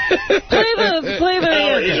the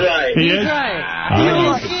answer. He's right. He is? Right.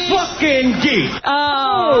 You fucking geek.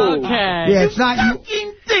 Oh, okay. Yeah, it's not you.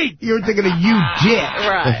 Fucking think. You're thinking of you, dick.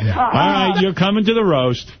 Right. All right, you're coming to the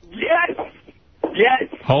roast. Yes. Yes.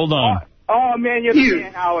 Hold on. Oh, man, you're the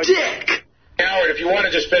man, Howard. Dick. Howard, if you want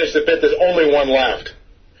to just finish the bit, there's only one left.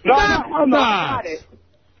 No, I got it.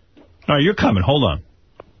 All right, you're coming. Hold on.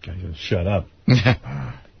 Okay, shut up.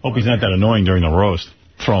 Hope he's not that annoying during the roast.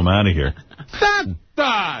 Throw him out of here.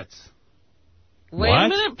 Thoughts. Wait What? a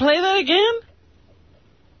minute. Play that again?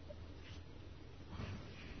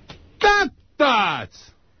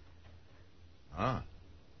 Thoughts.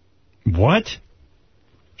 What?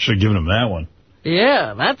 Should have given him that one.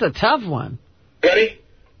 Yeah, that's a tough one. Ready?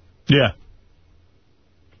 Yeah.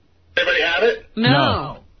 Everybody have it?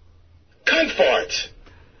 No. Cunt farts.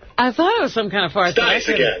 I thought it was some kind of fart. Dice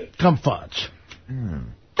again. Comforts.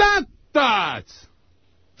 Thoughts.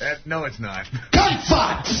 No, it's not.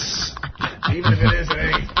 Comforts. Even if it is, it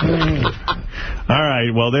ain't. All right,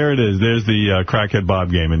 well, there it is. There's the Crackhead Bob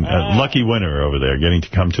game. And lucky winner over there getting to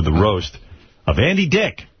come to the roast of Andy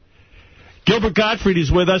Dick. Gilbert Gottfried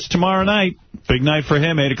is with us tomorrow night. Big night for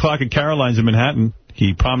him, 8 o'clock at Caroline's in Manhattan.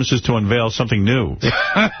 He promises to unveil something new.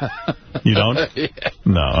 You don't?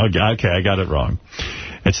 No. Okay, I got it wrong.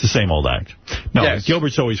 It's the same old act. No, yes.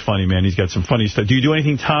 Gilbert's always funny, man. He's got some funny stuff. Do you do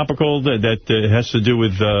anything topical that has to do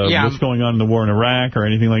with what's going on in the war in Iraq or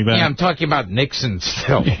anything like that? Yeah, I'm talking about Nixon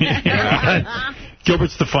still.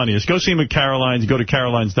 Gilbert's the funniest. Go see him at Caroline's. Go to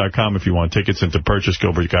carolines.com if you want tickets. And to purchase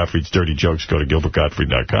Gilbert Gottfried's Dirty Jokes, go to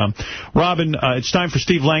gilbertgottfried.com. Robin, it's time for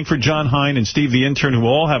Steve Langford, John Hein, and Steve the intern, who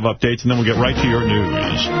will all have updates, and then we'll get right to your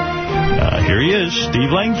news. Here he is,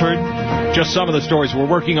 Steve Langford. Just some of the stories we're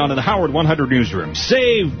working on in the Howard 100 newsroom.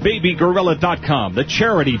 SaveBabyGorilla.com, the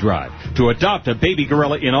charity drive to adopt a baby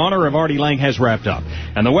gorilla in honor of Artie Lang has wrapped up.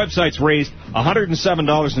 And the website's raised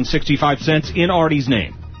 $107.65 in Artie's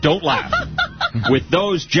name. Don't laugh. With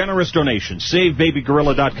those generous donations,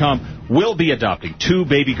 SaveBabyGorilla.com will be adopting 2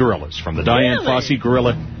 baby gorillas from the Diane Fossey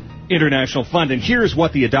Gorilla International Fund. And here's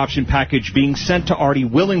what the adoption package being sent to Artie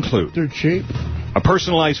will include. They're cheap. A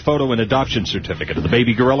personalized photo and adoption certificate of the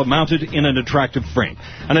baby gorilla mounted in an attractive frame.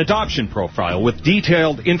 An adoption profile with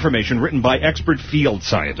detailed information written by expert field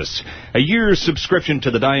scientists. A year's subscription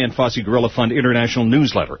to the Diane Fossey Gorilla Fund International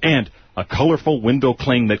newsletter. And a colorful window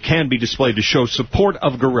cling that can be displayed to show support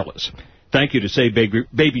of gorillas. Thank you to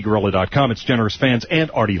SaveBabyGorilla.com, its generous fans,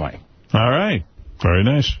 and Artie Lang. All right. Very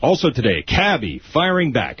nice. Also today, Cabby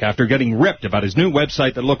firing back after getting ripped about his new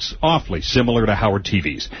website that looks awfully similar to Howard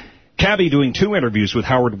TV's. Cabby doing 2 interviews with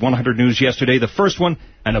Howard 100 News yesterday. The first one,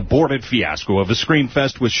 an aborted fiasco of a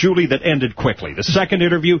screamfest with Shuley that ended quickly. The second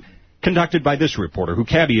interview, conducted by this reporter, who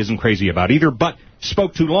Cabby isn't crazy about either, but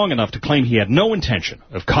spoke too long enough to claim he had no intention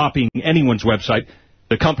of copying anyone's website.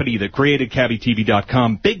 The company that created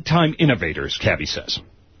CabbyTV.com, big-time innovators, Cabby says.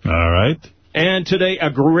 All right. And today, a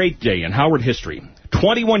great day in Howard history.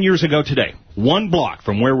 21 years ago today, 1 block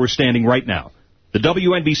from where we're standing right now, the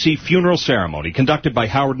WNBC funeral ceremony conducted by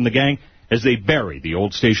Howard and the gang as they buried the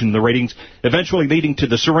old station in the ratings, eventually leading to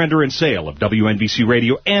the surrender and sale of WNBC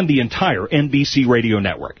Radio and the entire NBC radio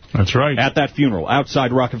network. That's right. At that funeral,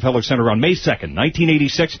 outside Rockefeller Center on May 2nd,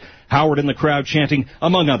 1986, Howard and the crowd chanting,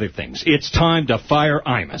 among other things, "It's time to fire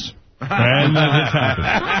Imus." And that has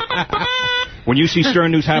happened. When you see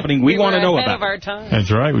Stern News happening, we want to know about it. Our time.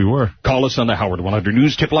 That's right, we were. Call us on the Howard 100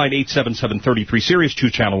 News tip line, 877-33-SIRIUS,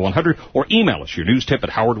 choose Channel 100, or email us your news tip at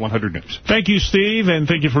Howard100News. Thank you, Steve, and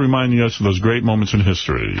thank you for reminding us of those great moments in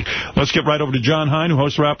history. Let's get right over to John Hein, who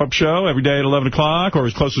hosts the wrap-up show every day at 11 o'clock, or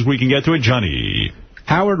as close as we can get to it. Johnny.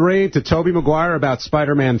 Howard raved to Tobey Maguire about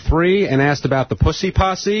Spider-Man 3 and asked about the Pussy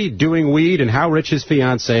Posse, doing weed, and how rich his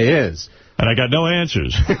fiancée is. And I got no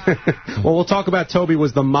answers. Well, we'll talk about Toby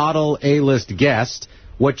was the model A-list guest,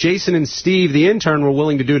 what Jason and Steve, the intern, were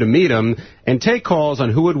willing to do to meet him, and take calls on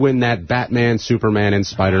who would win that Batman, Superman, and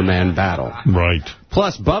Spider-Man battle. Right.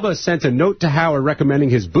 Plus, Bubba sent a note to Howard recommending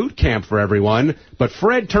his boot camp for everyone, but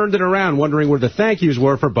Fred turned it around wondering where the thank yous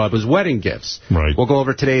were for Bubba's wedding gifts. Right. We'll go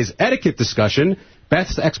over today's etiquette discussion,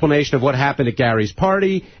 Beth's explanation of what happened at Gary's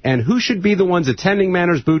party, and who should be the ones attending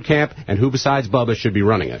Manners Boot Camp, and who besides Bubba should be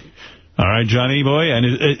running it. All right, Johnny boy,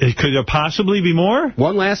 and could there possibly be more?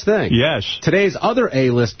 One last thing. Yes. Today's other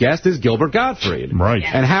A-list guest is Gilbert Gottfried. Right.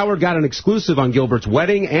 And Howard got an exclusive on Gilbert's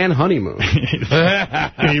wedding and honeymoon.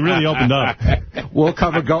 He really opened up. We'll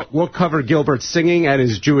cover Gilbert singing at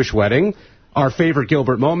his Jewish wedding, our favorite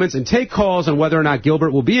Gilbert moments, and take calls on whether or not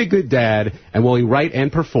Gilbert will be a good dad, and will he write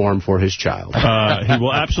and perform for his child. He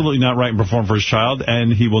will absolutely not write and perform for his child,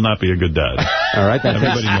 and he will not be a good dad. All right,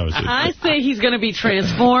 everybody knows it. I say he's going to be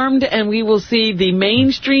transformed, and we will see the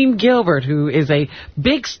mainstream Gilbert, who is a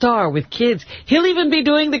big star with kids. He'll even be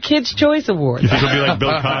doing the Kids' Choice Awards. You think he'll be like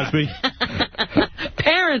Bill Cosby?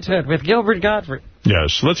 Parenthood with Gilbert Gottfried.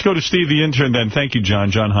 Yes. Let's go to Steve the Intern then. Thank you,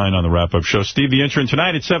 John. John Hein on the wrap-up show. Steve the Intern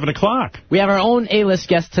tonight at 7 o'clock. We have our own A-list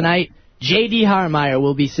guest tonight. J.D. Harmeyer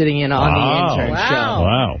will be sitting in on the intern show.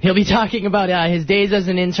 Wow. He'll be talking about his days as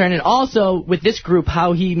an intern, and also with this group,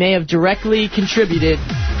 how he may have directly contributed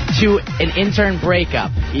to an intern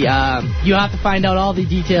breakup. You have to find out all the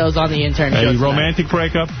details on the intern show. A romantic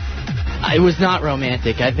breakup? It was not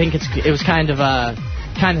romantic. I think it was kind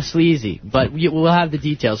of sleazy, but we'll have the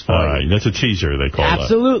details for you. All right, that's a teaser, they call it.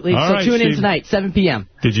 Absolutely. So tune in tonight, 7 p.m.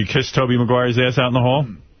 Did you kiss Tobey Maguire's ass out in the hall?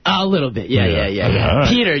 A little bit, yeah. Right.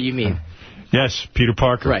 Peter, you mean? Yes, Peter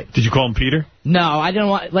Parker. Right. Did you call him Peter? No, I didn't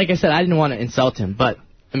want. Like I said, I didn't want to insult him, but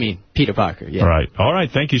I mean Peter Parker. Yeah. All right.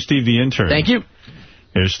 Thank you, Steve the Intern. Thank you.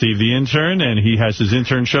 Here's Steve the Intern, and he has his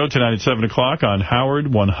intern show tonight at 7 o'clock on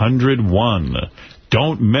Howard 101.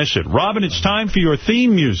 Don't miss it. Robin, it's time for your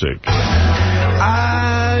theme music.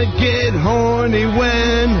 I get horny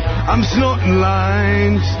when I'm snorting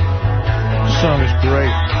lines. The song is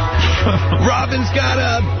great. Robin's got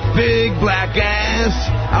a big black ass.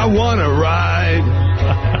 I want to ride.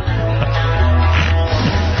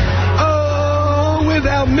 Oh,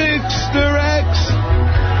 without Mr. X,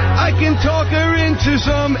 I can talk her into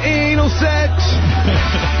some anal sex.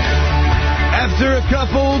 After a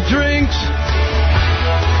couple drinks,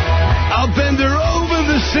 I'll bend her over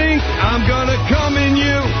the sink. I'm gonna come in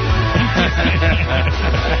you.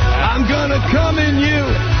 I'm gonna come in you.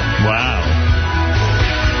 Wow.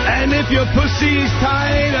 And if your pussy's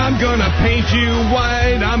tight, I'm gonna paint you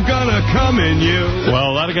white. I'm gonna come in you. Well,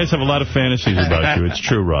 a lot of guys have a lot of fantasies about you. It's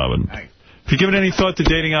true, Robin. Have you given any thought to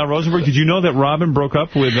dating Al Rosenberg? Did you know that Robin broke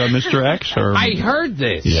up with Mr. X? Or... I heard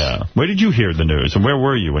this. Yeah. Where did you hear the news, and where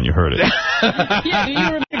were you when you heard it? Yeah, do you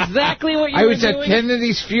remember exactly what you were doing? I was at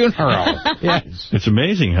Kennedy's funeral. Yes. It's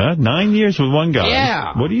amazing, huh? 9 years with one guy.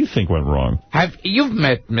 Yeah. What do you think went wrong? You've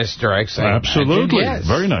met Mr. X? Absolutely. Yes.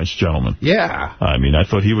 Very nice gentleman. Yeah. I mean, I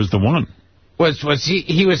thought he was the one. Was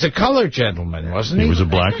he was a colored gentleman, wasn't he? He was a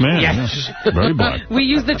black man. Yes. Yeah. Very black. We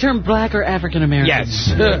use the term black or African American.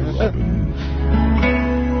 Yes.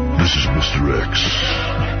 This is Mr. X.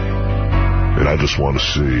 And I just want to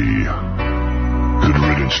say, good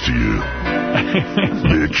riddance to you,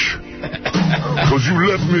 bitch. Because you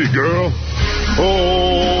left me, girl.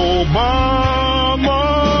 Oh, mama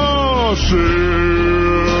said,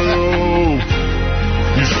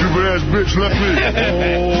 you stupid ass bitch left me.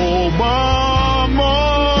 Oh, mama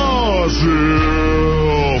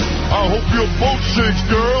said, I hope your boat sinks,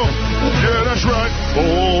 girl. Yeah, that's right.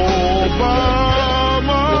 Oh,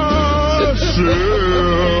 mama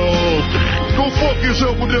said, go fuck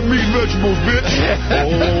yourself with them meat and vegetables, bitch.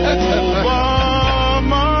 Oh,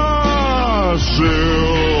 mama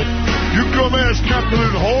said, you come ass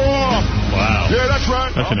capitalist whore. Wow. Yeah, that's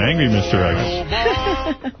right. That's an angry Mr. X.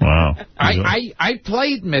 Wow. I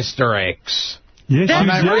played Mr. X. Yes, on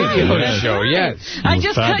my you did. radio Yes. show, yes. I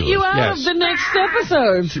just cut you out of the next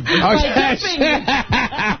episode. Oh, yes.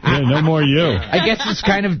 Yeah, no more you. I guess it's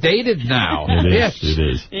kind of dated now. It is. Yes. It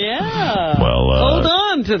is. Yeah. Well, hold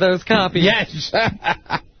on to those copies. Yes.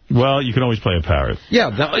 Well, you can always play a parrot. Yeah.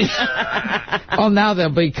 Oh, now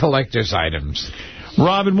there'll be collector's items.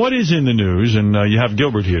 Robin, what is in the news? And you have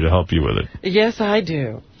Gilbert here to help you with it. Yes, I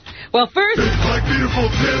do. Well, first... like beautiful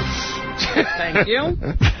tits. Thank you.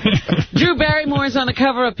 Drew Barrymore's on the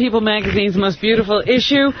cover of People magazine's most beautiful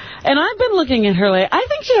issue, and I've been looking at her lately. I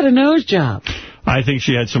think she had a nose job. I think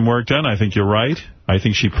she had some work done. I think you're right. I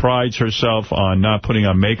think she prides herself on not putting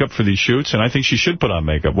on makeup for these shoots, and I think she should put on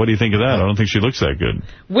makeup. What do you think of that? I don't think she looks that good.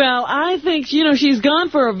 Well, I think, you know, she's gone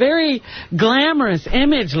for a very glamorous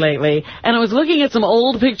image lately, and I was looking at some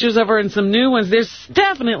old pictures of her and some new ones. There's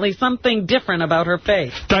definitely something different about her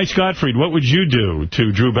face. Dice Gottfried, what would you do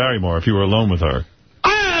to Drew Barrymore if you were alone with her?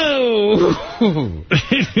 Oh!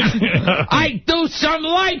 I do some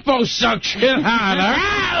liposuction on her.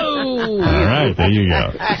 Oh! All right, there you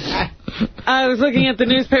go. I was looking at the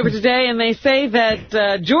newspaper today, and they say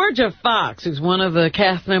that Georgia Fox, who's one of the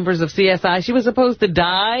cast members of CSI, she was supposed to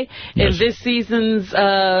die in this season's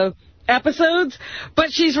episodes,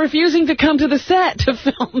 but she's refusing to come to the set to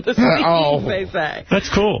film the scenes, they say. That's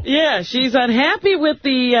cool. Yeah, she's unhappy with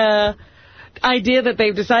the idea that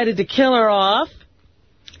they've decided to kill her off.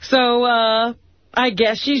 So, I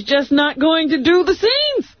guess she's just not going to do the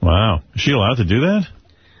scenes. Wow. Is she allowed to do that?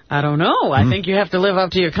 I don't know. I think you have to live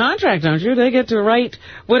up to your contract, don't you? They get to write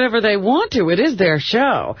whatever they want to. It is their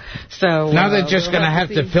show. So now they're just going to have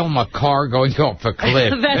to film a car going off a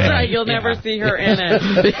cliff. That's right. You'll never see her in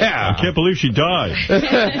it. Yeah. I can't believe she died.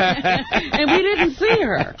 And we didn't see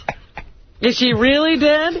her. Is she really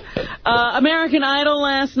dead? American Idol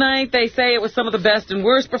last night, they say it was some of the best and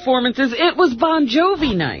worst performances. It was Bon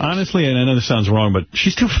Jovi night. Honestly, and I know this sounds wrong, but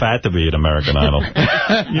she's too fat to be an American Idol.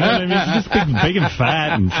 You know what I mean? She's just big and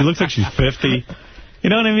fat, and she looks like she's 50. You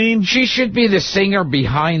know what I mean? She should be the singer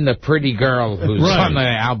behind the pretty girl who's on the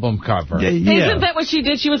album cover. Yeah. Isn't that what she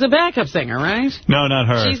did? She was a backup singer, right? No, not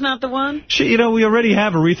her. She's not the one? You know, we already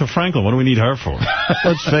have Aretha Franklin. What do we need her for?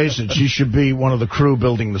 Let's face it, she should be one of the crew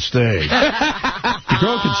building the stage. The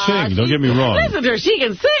girl can sing, don't get me wrong. Listen to her. She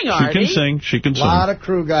can sing, Artie. She can sing. She can sing. A lot of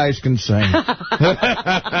crew guys can sing.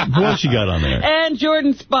 Who else you got on there? And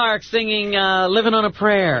Jordan Sparks singing Living on a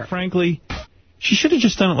Prayer. Frankly, she should have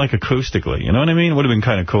just done it like acoustically. You know what I mean? It would have been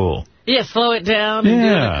kind of cool. Yeah, slow it down and do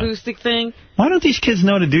an acoustic thing. Why don't these kids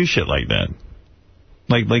know to do shit like that?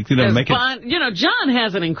 Like you know, make it... You know, John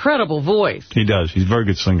has an incredible voice. He does. He's a very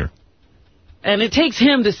good singer. And it takes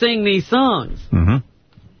him to sing these songs. Mm-hmm.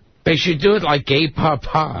 They should do it like Gay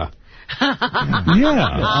Papa.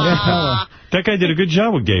 Yeah. That guy did a good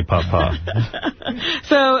job with Gay Papa.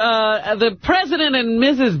 So, the President and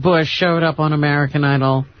Mrs. Bush showed up on American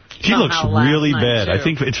Idol. He looks really bad. I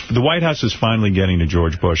think the White House is finally getting to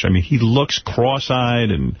George Bush. I mean, he looks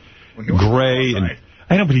cross-eyed and gray. And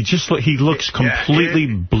I know, but he looks completely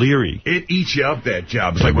bleary. It eats you up, that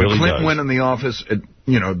job. It's like when Clinton went in the office,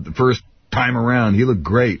 the first time around, he looked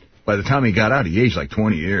great. By the time he got out, he aged like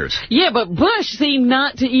 20 years. Yeah, but Bush seemed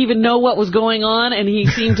not to even know what was going on, and he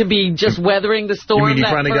seemed to be just weathering the storm. You mean he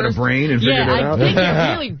finally got a brain and figured it out? Yeah, I think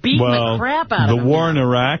it really beat the crap out of him. The war in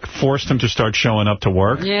Iraq forced him to start showing up to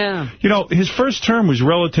work. Yeah. You know, his first term was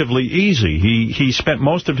relatively easy. He spent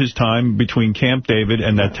most of his time between Camp David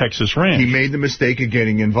and that Texas ranch. He made the mistake of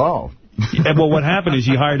getting involved. And well, what happened is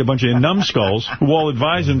he hired a bunch of numbskulls who all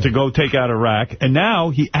advised him to go take out Iraq, and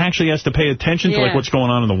now he actually has to pay attention to like what's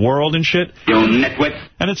going on in the world and shit. And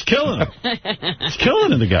it's killing him. It's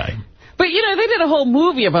killing the guy. But, you know, they did a whole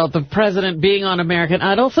movie about the president being on American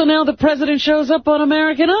Idol, so now the president shows up on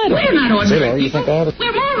American Idol. We're not ordinary people.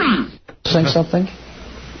 We're morons. Sing something?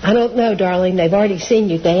 I don't know, darling. They've already seen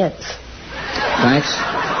you dance. Thanks,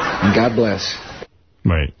 and God bless.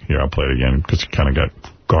 Wait, here, I'll play it again, because it kind of got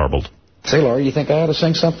garbled. Say, Laura, you think I ought to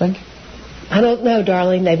sing something? I don't know,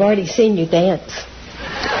 darling. They've already seen you dance.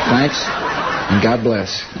 Thanks, and God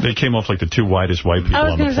bless. They came off like the two whitest white people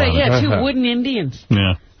on the planet. I was going to say, yeah, two wooden Indians.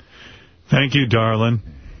 Yeah. Thank you, darling.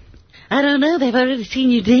 I don't know. They've already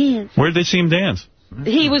seen you dance. Where did they see him dance?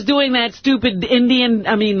 He was doing that stupid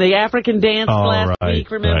the African dance last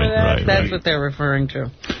week. Remember that? That's what they're referring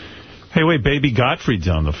to. Hey, wait, Baby Gottfried's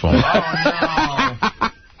on the phone.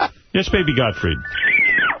 Oh, no. Yes, Baby Gottfried.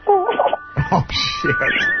 Oh, shit.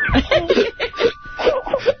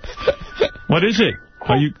 What is it?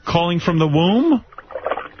 Are you calling from the womb?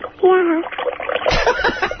 Yeah.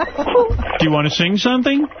 Do you want to sing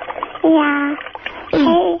something? Yeah.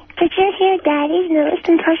 Hey, did you hear Daddy's newest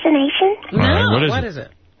impersonation? No, all right, what is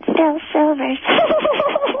it? Phil Silvers.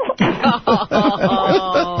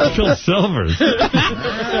 Phil Silvers.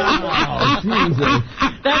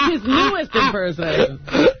 That's his newest impersonation.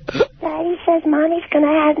 Daddy says Mommy's going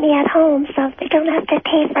to have me at home, so they don't have to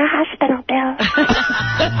pay for hospital bills.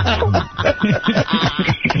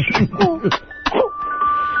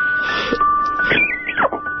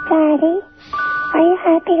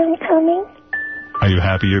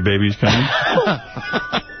 happy your baby's coming?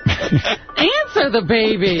 Answer the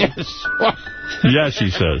baby. Yes, he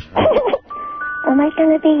says. Am I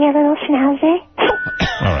going to be your little schnauzer?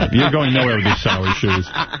 All right, you're going nowhere with these sour shoes.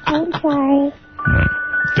 I'm sorry. All right.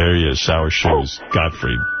 There he is, sour shoes,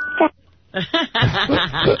 Gottfried.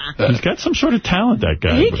 He's got some sort of talent, that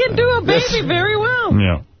guy. He can do a baby very well.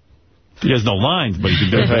 Yeah. He has no lines, but he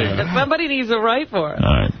can do it. Somebody needs to write for it.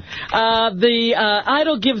 All right. The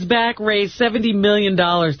Idol Gives Back raised $70 million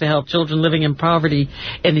to help children living in poverty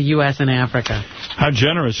in the U.S. and Africa. How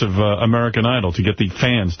generous of American Idol to get the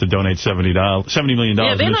fans to donate $70 million.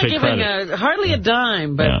 Yeah, they're not giving hardly a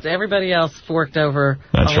dime, but everybody else forked over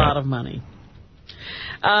a lot of money.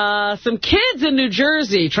 Some kids in New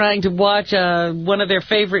Jersey trying to watch one of their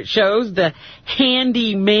favorite shows, the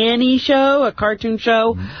Handy Manny show, a cartoon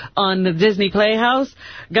show on the Disney Playhouse,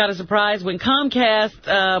 got a surprise when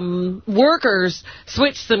Comcast workers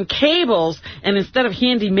switched some cables, and instead of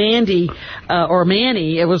Handy Mandy or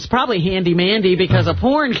Manny, it was probably Handy Mandy because a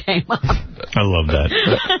porn came up. I love that.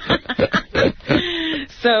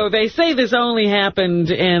 So they say this only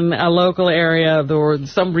happened in a local area or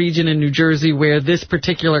some region in New Jersey where this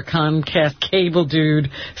particular Comcast cable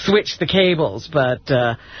dude switched the cables. But,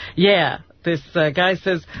 yeah, this guy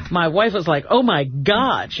says, my wife was like, oh, my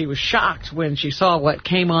God. She was shocked when she saw what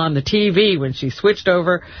came on the TV when she switched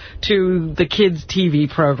over to the kids' TV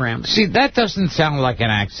program. See, that doesn't sound like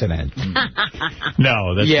an accident.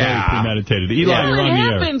 No, that's very premeditated. Eli, you're on the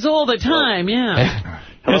air. It happens all the time, yeah.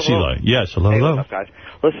 Yes, Eli. Yes, hello. Hey, what's up, guys?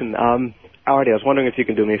 Listen, Artie, I was wondering if you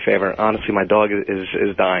can do me a favor. Honestly, my dog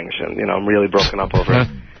is dying. So, I'm really broken up over it.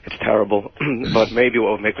 It's terrible. But maybe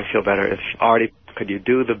what would make me feel better is, Artie, could you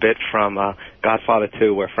do the bit from Godfather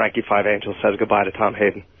 2 where Frankie Five Angels says goodbye to Tom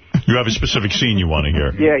Hayden? You have a specific scene you want to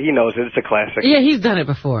hear. Yeah, he knows it. It's a classic. Yeah, he's done it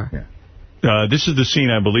before. Yeah. This is the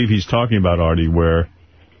scene I believe he's talking about, Artie, where...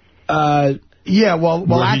 yeah, well,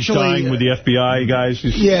 where actually... he's dying with the FBI guys.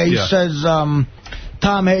 He says...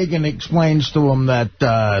 Tom Hagen explains to him that,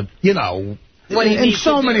 what he in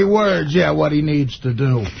so many words, what he needs to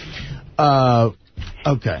do.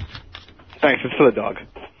 Okay. Thanks. It's for the dog.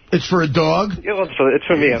 It's for a dog? Yeah, well, it's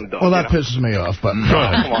for me and the dog. Well, that pisses me off, but... Go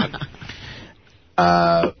ahead.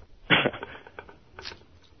 Come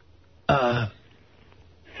on.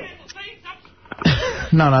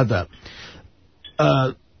 No, not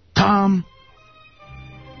that. Tom,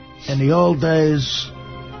 in the old days...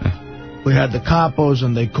 We had the capos,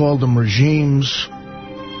 and they called them regimes.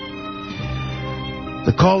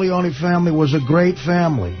 The Corleone family was a great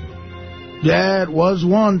family. Yeah, it was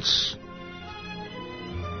once.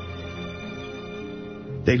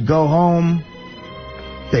 They'd go home.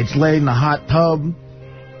 They'd lay in the hot tub.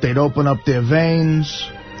 They'd open up their veins.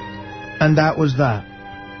 And that was that.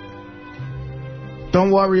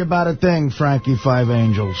 Don't worry about a thing, Frankie Five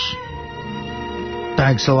Angels.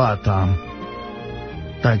 Thanks a lot, Tom.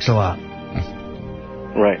 Thanks a lot.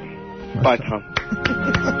 Right. Bye, Tom.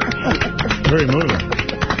 Very moving.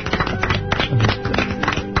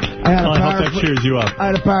 I hope that cheers you up. I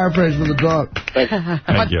had a paraphrase for the dog.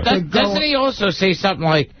 Thank you. Doesn't he also say something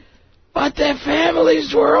like, but their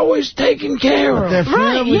families were always taken care of?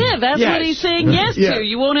 Right, yeah, that's what he's saying yes to.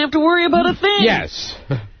 You won't have to worry about a thing. Yes.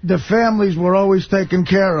 The families were always taken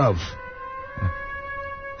care of.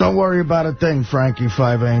 Don't worry about a thing, Frankie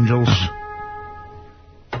Five Angels.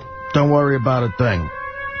 Don't worry about a thing.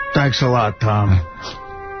 Thanks a lot, Tom.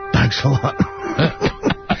 Thanks a lot.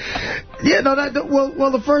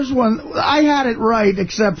 Well, the first one, I had it right,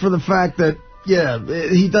 except for the fact that,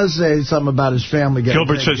 he does say something about his family getting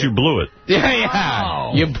Gilbert says you blew it.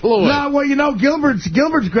 Yeah. You blew it. No, well, Gilbert's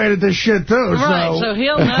great at this shit, too. Right, so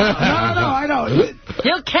he'll know. No, I know.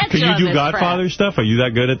 He'll catch Can you you on do this Godfather crap. stuff? Are you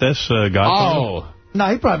that good at this, Godfather? Oh. No,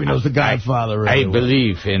 he probably knows the Godfather really well.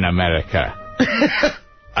 Believe in America.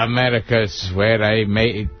 America's where I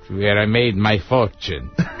made my fortune.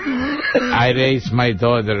 I raised my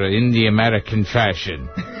daughter in the American fashion.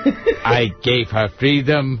 I gave her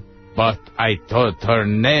freedom, but I taught her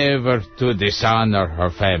never to dishonor her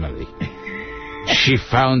family. She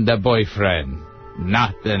found a boyfriend,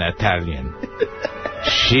 not an Italian.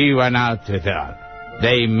 She went out with her.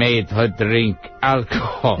 They made her drink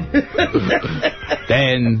alcohol.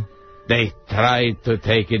 Then they tried to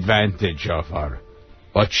take advantage of her.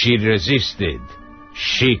 But she resisted.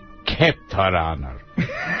 She kept her honor.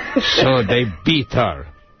 So they beat her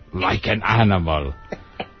like an animal.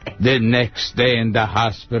 The next day in the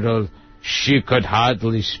hospital, she could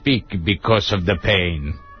hardly speak because of the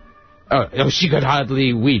pain. She could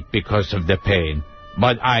hardly weep because of the pain.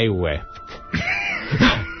 But I wept.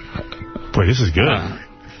 Boy, this is good.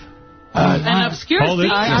 An obscure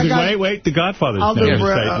secret. Wait. The Godfather's I'll do name.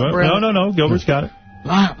 No. Gilbert's got it.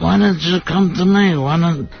 Why didn't you come to me?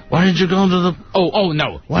 Why did you go to the... Oh,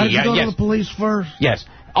 no. Why did you go to the police first? Yes.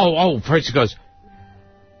 First he goes...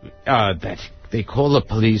 they call the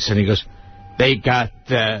police, and he goes, they got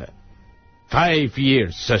 5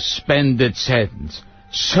 years suspended sentence.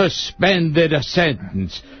 Suspended a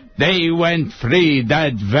sentence. They went free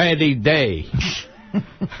that very day.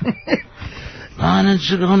 Why didn't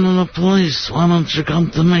you go to the police? Why don't you come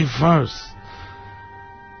to me first?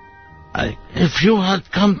 If you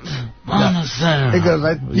had come to... He goes,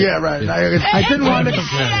 yeah, right. I didn't want to...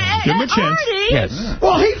 Give him a chance. Yes.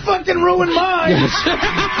 Well, he fucking ruined mine.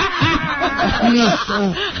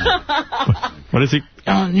 What is he?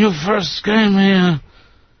 When you first came here,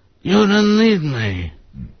 you didn't need me.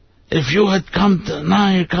 If you had come to... Now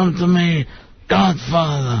you come to me,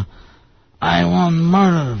 Godfather. I want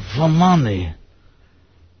murder for money.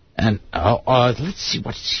 And, let's see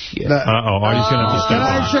what's here. He's going to have to step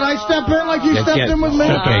in. Should I step in like you stepped in with me?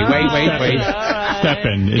 Okay, wait. Step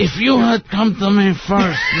in. If you had come to me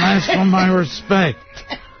first and asked for my respect,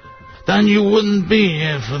 then you wouldn't be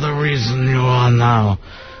here for the reason you are now.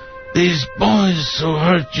 These boys who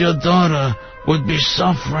hurt your daughter would be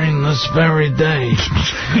suffering this very day.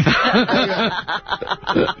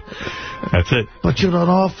 That's it. But you don't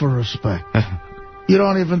offer respect. You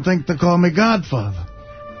don't even think to call me Godfather.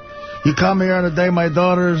 You come here on the day my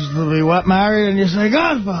daughter's to be married, and you say,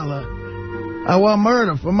 Godfather, I want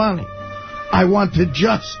murder for money. I wanted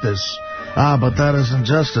justice. But that isn't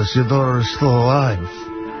justice. Your daughter is still alive.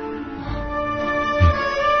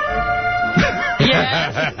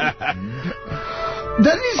 Yes.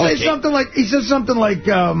 Doesn't he say something like, he says something like,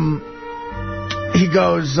 he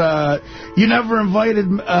goes, you never invited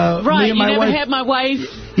me and my wife. You never had my wife.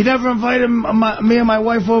 You never invited me and my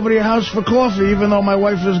wife over to your house for coffee, even though my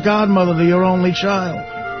wife is godmother to your only child.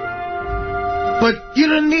 But you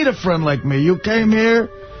didn't need a friend like me. You came here,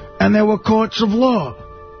 and there were courts of law.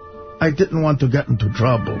 I didn't want to get into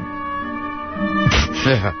trouble.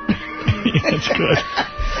 That's good.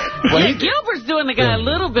 Well, Gilbert's doing the guy a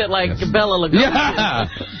little bit like Bela Lugosi. Yeah.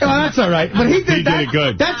 Well, that's all right. But he did it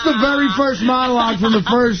good. That's the very first monologue from the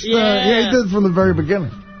first... he did it from the very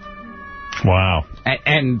beginning. Wow.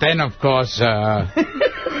 And then, of course...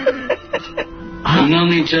 We've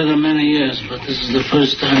known each other many years, but this is the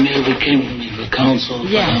first time you ever came to me for counsel.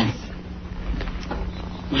 Yes.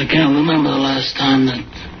 I can't remember the last time that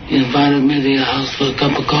you invited me to your house for a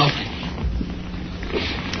cup of coffee.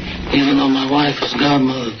 Even though my wife is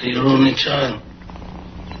godmother to your only child.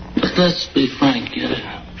 But let's be frank, you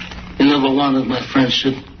never wanted my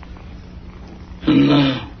friendship. And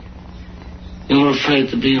you were afraid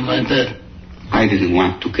to be in my debt. I didn't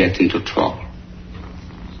want to get into trouble.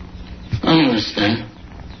 I understand.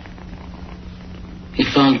 You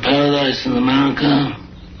found paradise in America.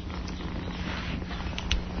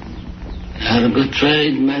 You had a good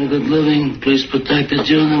trade, made a good living, police protected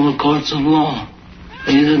you, and there were courts of law.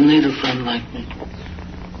 And you didn't need a friend like me.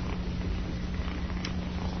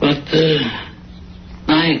 But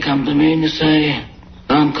now you come to me and you say,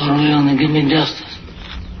 Don Corleone, give me justice.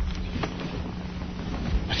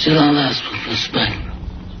 But you don't ask for respect.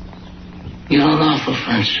 You don't offer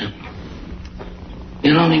friendship.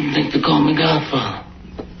 You don't even think to call me Godfather.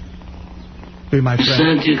 Be my friend. You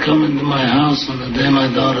said you come into my house on the day my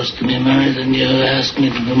daughter's to be married and you ask me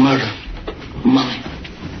to do murder. Money.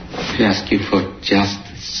 I ask you for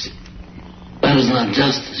justice. That is not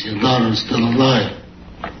justice. Your daughter is still alive.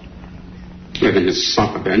 Living is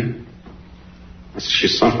suffer then. As she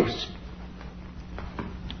suffers.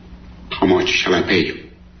 How much shall I pay you?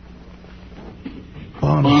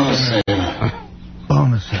 Bonus.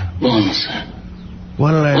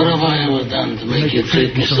 What have I ever done to make you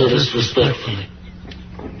treat me so disrespectfully?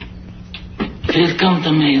 If you'd come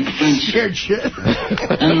to me in friendship,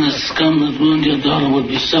 then the scum that ruined your daughter would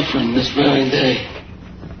be suffering this very day.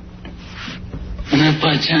 And if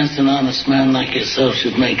by chance an honest man like yourself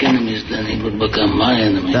should make enemies, then he would become my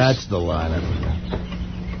enemy. That's the line.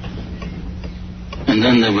 And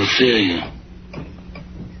then they would fear you.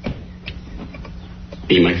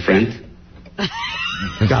 Be my friend?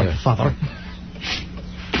 Godfather.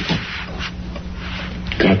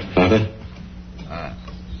 Godfather?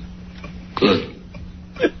 Good.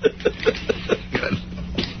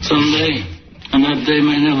 Someday, and that day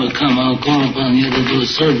may never come, I'll call upon you to do a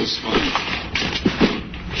service for me.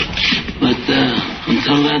 But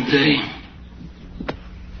until that day,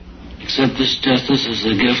 accept this justice as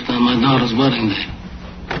a gift on my daughter's wedding day.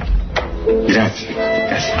 Grazie.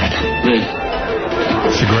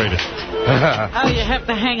 It's the greatest. Oh, you have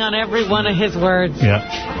to hang on every one of his words. Yeah.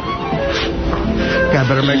 Guy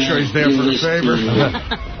better make sure he's there for the favor.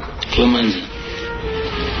 Clemenza.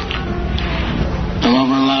 I want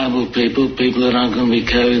reliable people that aren't going to be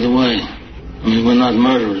carried away. I mean, we're not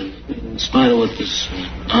murderers, in spite of what this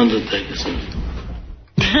Undertaker said.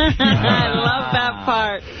 I love that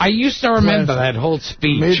part. I used to remember that whole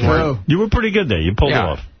speech. Me too. You were pretty good there. You pulled it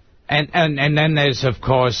off. And then there's, of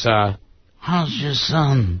course, how's your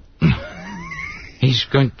son? He's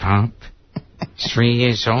good, Pop. He's 3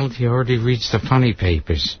 years old. He already reads the funny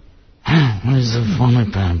papers. What is the funny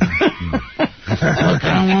paper? Look,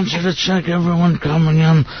 I want you to check everyone coming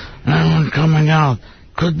in and everyone coming out.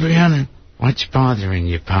 Could be any. What's bothering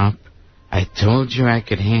you, Pop? I told you I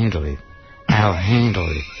could handle it. I'll handle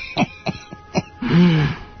it.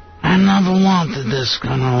 I never wanted this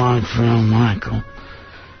kind of life for you, Michael.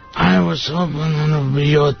 I was hoping it would be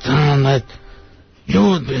your turn, that you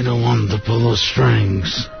would be the one to pull the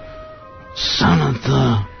strings.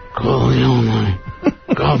 Senator Corleone.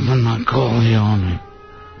 Governor Corleone.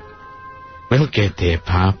 We'll get there,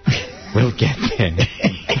 Pop. We'll get there.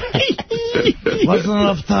 Wasn't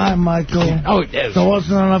enough time, Michael. Oh, yes. There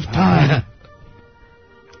wasn't enough time.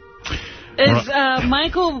 Is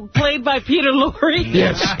Michael played by Peter Lorre?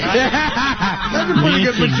 Yes. That's a pretty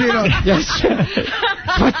good Pacino. Yes.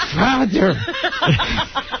 But Father.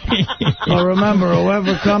 Well, remember,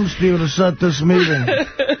 whoever comes to you to set this meeting,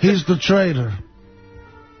 he's the traitor.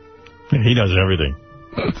 He does everything.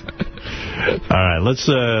 All right,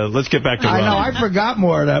 let's get back to Ron. I know, I forgot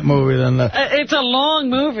more of that movie than that. It's a long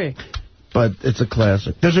movie. But it's a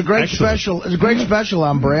classic. There's a great special. There's a great special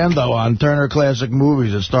on Brando on Turner Classic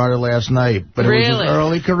Movies. It started last night, but it was his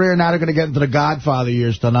early career. Now they're going to get into the Godfather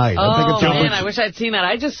years tonight. Oh, I think it's man, I wish I'd seen that.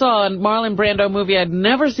 I just saw a Marlon Brando movie I'd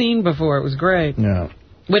never seen before. It was great. Yeah.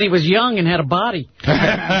 When he was young and had a body.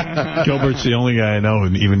 Gilbert's the only guy I know,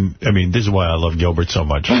 and even, I mean, this is why I love Gilbert so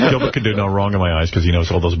much. Gilbert could do no wrong in my eyes because he knows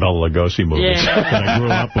all those Bela Lugosi movies that I grew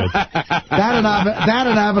up with. That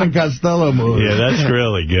and Abbott and Costello movies. Yeah, that's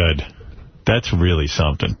really good. That's really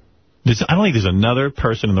something. I don't think there's another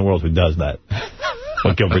person in the world who does that.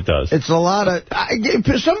 What Gilbert does. It's a lot of...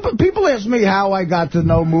 some people ask me how I got to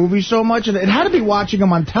know movies so much, and it had to be watching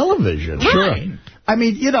them on television. Right. Sure. I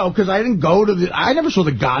mean, you know, because I didn't go to the... I never saw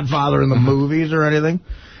The Godfather in the movies or anything.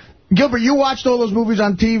 Gilbert, you watched all those movies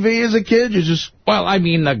on TV as a kid? You just... Well, I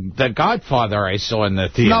mean, the Godfather I saw in the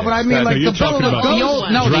theater. No, but I mean, like the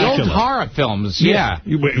old horror films, yeah.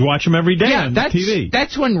 You watch them every day on TV.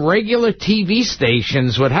 That's when regular TV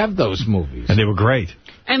stations would have those movies. And they were great.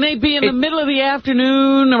 And they'd be in the middle of the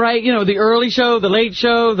afternoon, right? You know, the early show, the late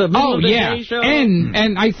show, the middle of the day show.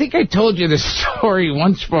 And I think I told you this story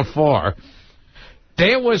once before.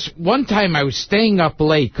 There was one time I was staying up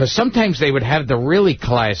late, because sometimes they would have the really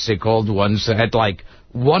classic old ones that had like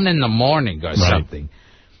 1 in the morning or something.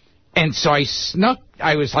 And so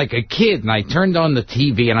I was like a kid, and I turned on the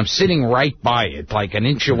TV, and I'm sitting right by it, like an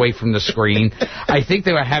inch away from the screen. I think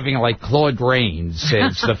they were having like Claude Rains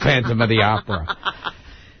since The Phantom of the Opera.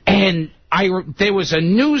 And there was a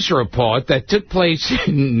news report that took place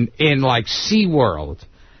in like SeaWorld.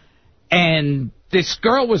 And this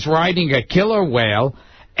girl was riding a killer whale,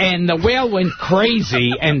 and the whale went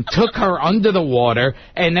crazy and took her under the water,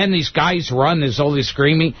 and then these guys run, there's all this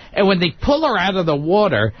screaming, and when they pull her out of the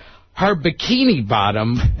water, her bikini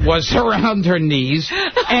bottom was around her knees,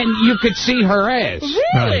 and you could see her ass.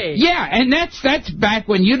 Really? Yeah, and that's back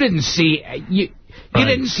when you didn't see... You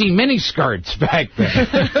didn't see miniskirts back then.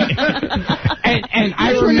 and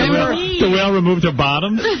I remember... The whale removed her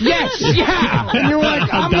bottoms? Yes, yeah. And you were like,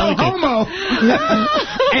 I'm no homo.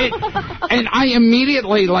 and I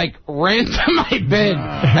immediately, like, ran to my bed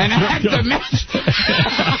and I had to mess...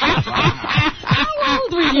 How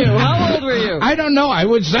old were you? How old were you? I don't know. I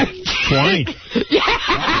was like... 20. Yeah.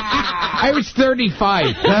 I was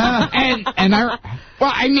 35. And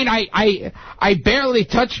well, I mean, I barely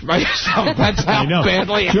touched myself. That's how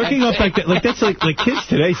badly jerking off like that. Like that's like kids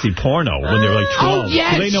today see porno when they're like 12. Oh,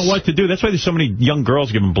 yes. So they know what to do. That's why there's so many young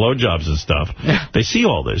girls giving blowjobs and stuff. They see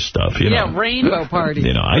all this stuff, you know. Yeah, rainbow parties.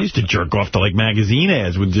 You know, I used to jerk off to like magazine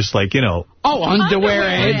ads with just like, you know. Oh, underwear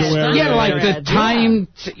ads. Yeah, like the Time,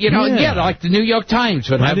 you know, like the New York Times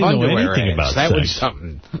would have underwear ads. About that sex. was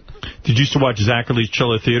something. Did you used to watch Zacherle's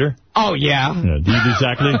Chiller Theater? Oh, yeah. Do you do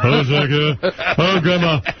Zacherle? Oh, Zacherle. Oh,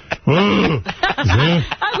 Grandma. Oh.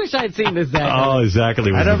 I wish I'd seen this Zacherle. Oh,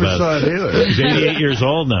 Zacherle was I never the best. saw it either. He's 88 years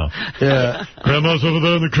old now. Yeah. Grandma's over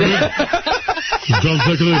there in the crib. John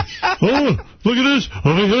Zachary. Oh, look at this.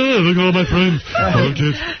 Over here. Look at all my friends. Oh,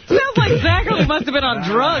 kids. Sounds like Zachary must have been on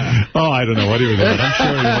drugs. Oh, I don't know what he was on. I'm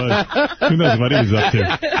sure he was. Who knows what he was up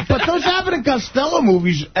to? But those Abbott and Costello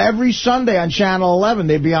movies, every Sunday on Channel 11,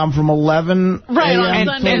 they'd be on from 11 a.m.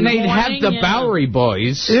 And they'd have the Bowery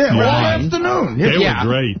Boys. Yeah, all afternoon. They were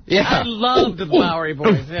great. Yeah. I loved the Bowery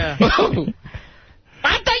Boys, yeah.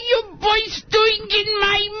 What are you boys doing in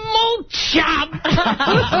my mold shop?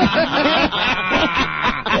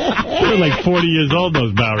 They were like 40 years old,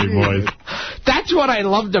 those Bowery Boys. That's what I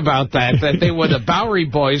loved about that they were the Bowery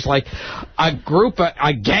Boys, like a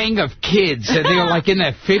gang of kids, and they were like in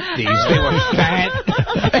their 50s. They were fat,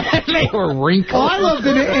 and they were wrinkled. Oh, I loved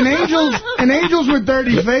it. In Angels with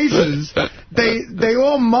Dirty Faces, they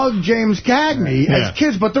all mugged James Cagney as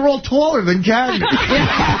kids, but they're all taller than Cagney.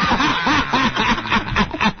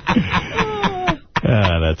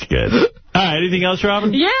 That's good. All right, anything else,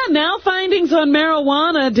 Robin? Yeah, now findings on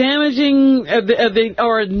marijuana damaging,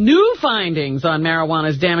 new findings on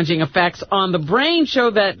marijuana's damaging effects on the brain show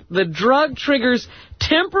that the drug triggers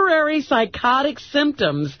temporary psychotic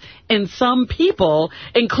symptoms in some people,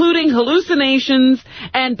 including hallucinations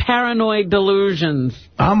and paranoid delusions.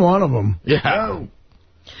 I'm one of them. Yeah.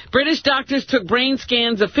 British doctors took brain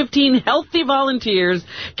scans of 15 healthy volunteers,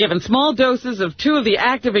 given small doses of 2 of the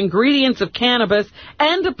active ingredients of cannabis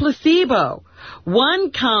and a placebo.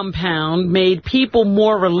 One compound made people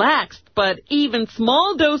more relaxed, but even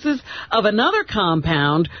small doses of another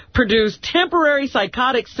compound produced temporary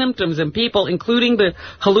psychotic symptoms in people, including the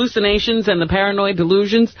hallucinations and the paranoid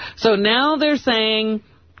delusions. So now they're saying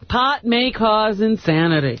pot may cause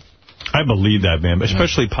insanity. I believe that, man,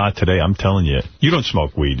 especially pot today. I'm telling you. You don't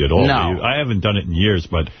smoke weed at all. No. I haven't done it in years,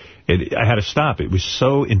 but I had to stop. It was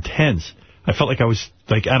so intense. I felt like I was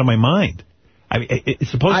like out of my mind. I mean, it's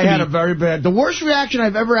supposed to be... I had a very bad... The worst reaction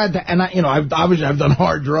I've ever had to... And, I've done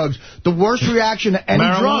hard drugs. The worst reaction to any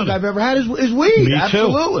drug I've ever had is weed. Me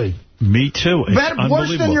Absolutely. Too. Me too. It's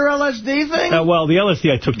worse than your LSD thing? Well, the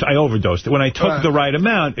LSD I overdosed. When I took the right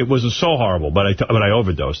amount, it wasn't so horrible, but I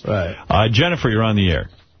overdosed. Right. Jennifer, you're on the air.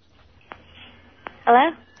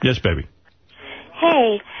 Hello? Yes, baby.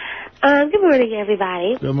 Hey. Good morning,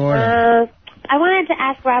 everybody. Good morning. I wanted to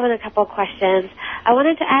ask Robin a couple of questions. I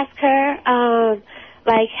wanted to ask her,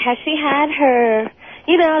 has she had her,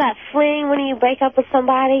 that fling when you break up with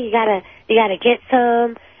somebody? You gotta get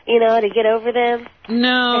some, to get over them?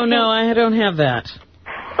 No, I don't have that.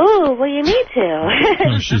 Ooh, well, you need to.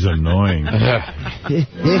 Oh, she's annoying. He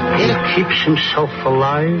keeps himself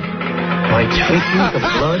alive by taking the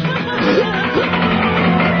blood.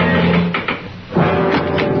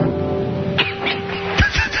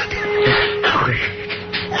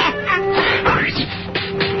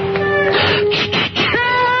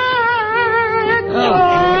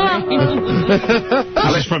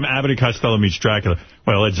 This is from Abbott and Costello Meets Dracula.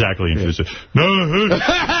 Well, let Zachary introduce it.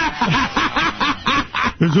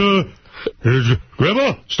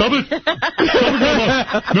 Grandma, stop it. Stop it,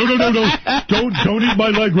 Grandma. No. Don't eat my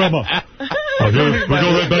leg, Grandma. We'll go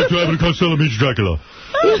right back to Abbott and Costello Meets Dracula.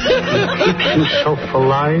 He keeps himself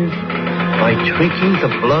alive by drinking the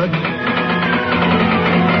blood.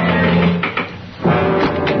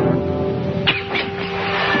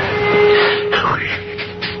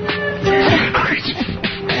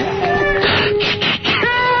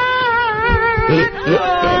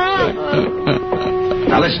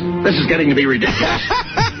 Now, this is getting to be ridiculous.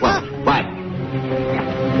 Well, what?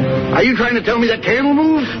 Are you trying to tell me that can will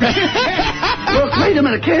move? Look, wait a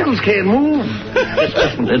minute. Cans can't move.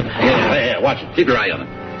 Listen, yeah, watch it. Keep your eye on it.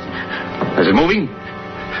 Is it moving?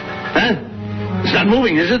 Huh? It's not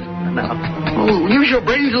moving, is it? Oh, use your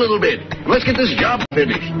brains a little bit. Let's get this job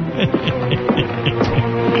finished.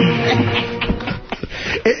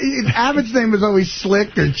 Abbott's name is always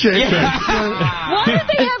Slick or Chick. Yeah. Why do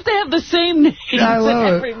they have to have the same name? I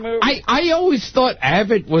love every movie? I always thought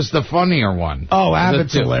Abbott was the funnier one. Oh,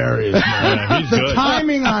 Abbott's hilarious, man. Yeah, the good.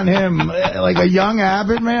 Timing on him, like a young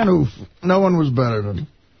Abbott, man, oof, no one was better than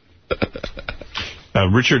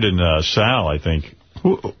him. Richard and Sal, I think.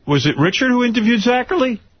 Was it Richard who interviewed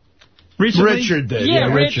Zachary recently? Richard did.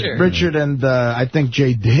 Yeah, Richard. Richard and I think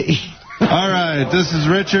J.D. All right, this is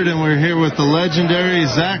Richard, and we're here with the legendary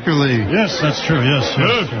Zachary. Yes, that's true. Yes.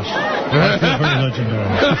 Very legendary.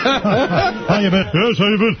 How you been? Yes, how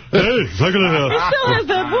you been? Hey, Zachary. He still has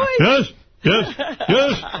that voice. Yes.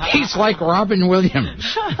 He's like Robin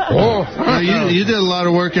Williams. Oh, you did a lot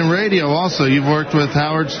of work in radio also. You've worked with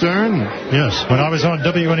Howard Stern. Yes, when I was on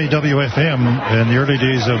WNEW-FM in the early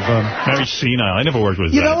days of... Very senile. I never worked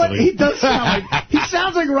with Zachary. You know what? He does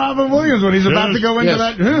sound like Robin Williams when he's about to go into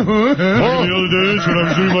that. The other days when I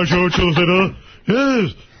was doing my show at Chillicothe.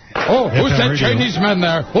 Yes. Oh, who's that Chinese man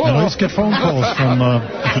there? I always get phone calls from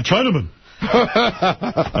the Chinaman.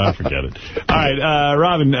 Forget it. All right,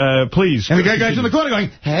 Robin, please. And the guy's in the corner going,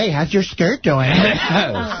 hey, how's your skirt doing?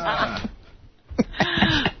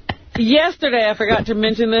 Yesterday, I forgot to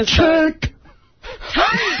mention this. Check.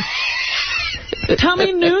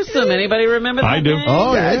 Tommy Newsom. Anybody remember that I do. name?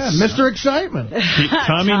 Oh, yeah. Mr. Excitement.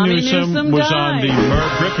 Tommy Newsom was on the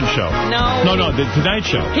Merv Griffin show. No, the Tonight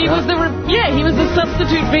Show. He was the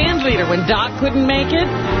substitute band leader. When Doc couldn't make it,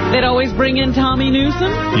 they'd always bring in Tommy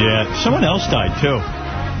Newsom. Yeah. Someone else died, too.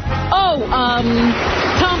 Oh,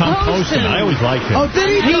 Tom Poston. I always liked him. Oh, did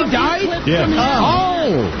he? He died?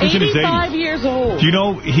 Yeah. He's in his 85 years old. Do you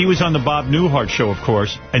know he was on the Bob Newhart show, of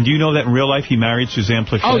course, and do you know that in real life he married Suzanne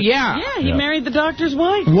Plachette? Oh, yeah. Yeah, he married the doctor's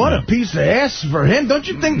wife. What a piece of ass for him. Don't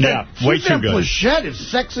you think that way too Suzanne good. Plachette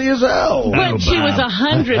is sexy as hell? But she was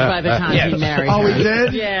 100 by the time he married her. Oh, he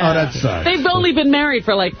did? Yeah. Oh, that sucks. They've only been married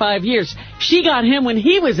for like 5 years. She got him when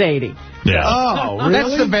he was 80. Yeah. Oh, really?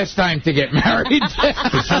 That's the best time to get married.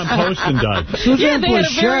 Tom Poston died. Yeah, they had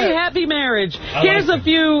a very happy marriage. Here's a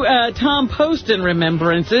few Tom Poston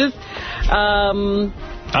remembrances.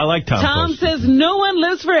 I like Tom Tom Poston. says, no one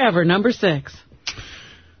lives forever, number 6.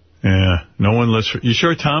 Yeah, no one lives forever. You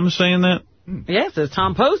sure Tom's saying that? Yes, it's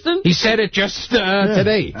Tom Poston. He said it just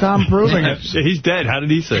today. Tom proving it. He's dead. How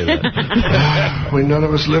did he say that? We none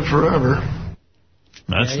of us live forever.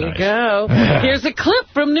 That's there nice. you go. Here's a clip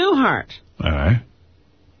from Newhart. All right.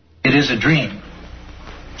 It is a dream.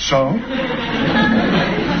 So, in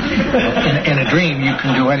a dream, you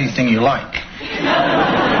can do anything you like.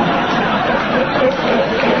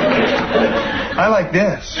 I like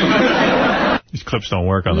this. These clips don't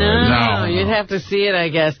work on the No, radio. you'd have to see it, I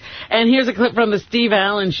guess. And here's a clip from the Steve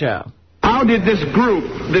Allen Show. How did this group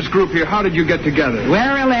here, how did you get together?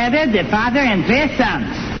 We're related, the father and 3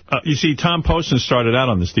 sons. You see, Tom Poston started out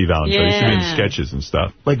on the Steve Allen Show. He used to be in sketches and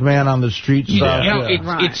stuff. Like Man on the Street stuff. You know,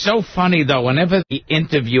 it's so funny, though. Whenever they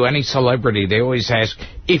interview any celebrity, they always ask,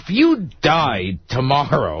 if you died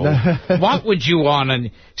tomorrow, what would you want?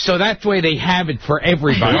 And so that way they have it for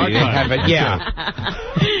everybody. They have it,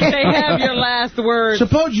 They have your last word.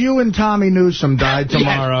 Suppose you and Tommy Newsom died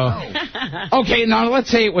tomorrow. Okay, now let's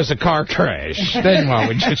say it was a car crash. Then what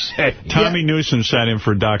would you say? Tommy Newsom sat in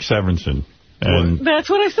for Doc Severinsen. And that's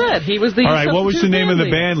what I said. He was the all right, what was the name of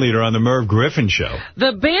the band leader on the Merv Griffin Show?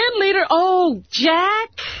 The band leader,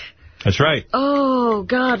 Jack. That's right. Oh,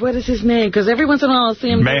 God, what is his name? Because every once in a while I'll see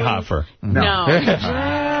him. Mayhofer. No.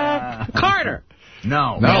 Jack Carter.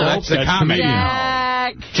 No, that's the comedy.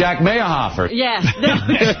 Jack Mayhofer. Yes. No,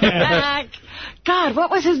 Jack. God,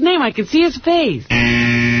 what was his name? I could see his face.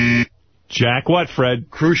 Jack what,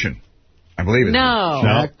 Fred? Crucian. I believe it. No.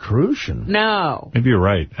 Jack Crucian. No. Maybe you're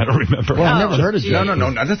right. I don't remember. Well, I never heard of Jack.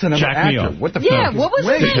 No, that's another Jack actor. Mio. What the Yeah, fuck? what was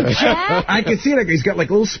his name? Jack? I can see it. He's got like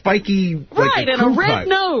a little spiky... Right, and a red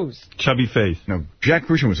nose. Chubby face. No, Jack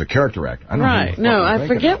Crucian was a character actor. I don't Right. No, I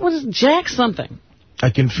forget what is Jack something. I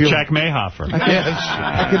can feel... Jack Mayhofer.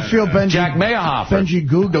 I can feel Benji... Jack Mayhofer. Benji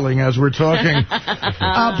Googling as we're talking.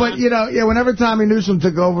 But, whenever Tommy Newsom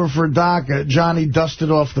took over for Doc, Johnny dusted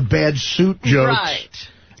off the bad suit jokes. Right.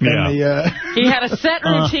 Yeah. He had a set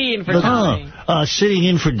routine for Tommy. Sitting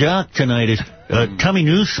in for Doc tonight is Tommy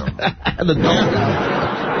Newsom.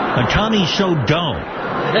 Tommy's so dull.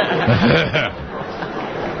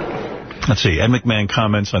 Let's see. Ed McMahon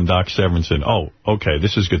comments on Doc Severinsen. Oh, okay.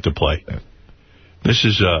 This is good to play. This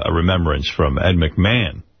is a remembrance from Ed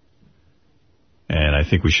McMahon. And I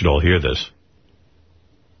think we should all hear this.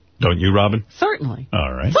 Don't you, Robin? Certainly.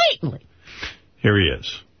 All right. Certainly. Here he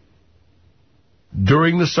is.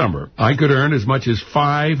 During the summer, I could earn as much as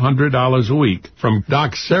 $500 a week from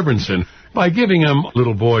Doc Severinsen by giving him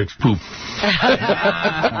little boy's poop.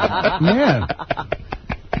 Man.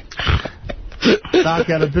 Doc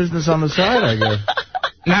had a business on the side, I guess.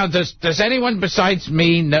 Now, does anyone besides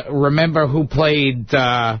me remember who played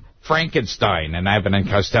Frankenstein in Abbott and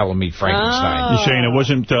Costello Meet Frankenstein? You're saying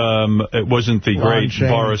it wasn't the great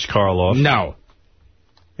Boris Karloff? No.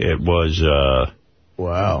 It was...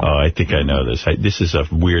 Wow. Oh, I think I know this. This is a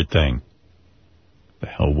weird thing. The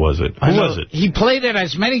hell was it? Who was it? He played it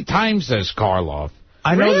as many times as Karloff.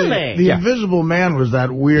 I know the Invisible Man was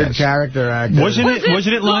that weird character actor. Wasn't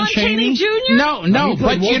it Lon Chaney Jr.? No,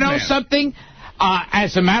 but you know something?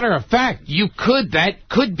 As a matter of fact, that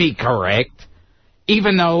could be correct,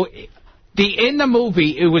 even though in the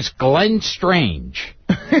movie it was Glenn Strange.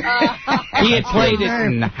 He had played it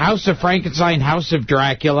in House of Frankenstein, House of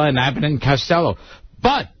Dracula, and Abbott and Costello.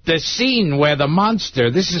 But the scene where the monster,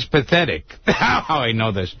 this is pathetic. How I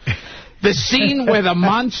know this. The scene where the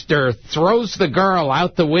monster throws the girl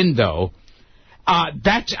out the window,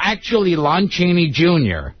 that's actually Lon Chaney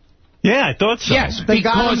Jr. Yeah, I thought so. Yes, they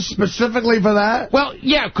got him specifically for that? Well,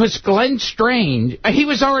 yeah, because Glenn Strange, he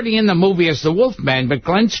was already in the movie as the Wolfman, but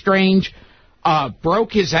Glenn Strange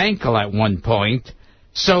broke his ankle at one point,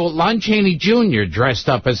 so Lon Chaney Jr. dressed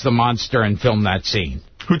up as the monster and filmed that scene.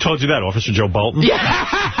 Who told you that, Officer Joe Bolton? Yeah.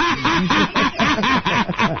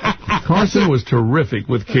 Carson was terrific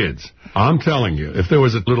with kids. I'm telling you, if there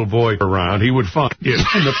was a little boy around, he would find it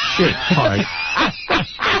in the shit pipe.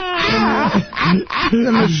 In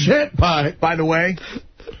the shit pipe. By the way,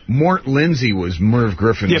 Mort Lindsay was Merv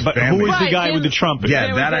Griffin's but family. who was the guy with the trumpet?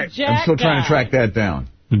 Yeah, I'm still trying to track that down.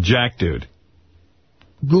 The Jack dude.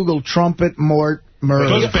 Google trumpet, Mort, Merv.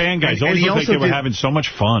 Those band guys always looked like they were having so much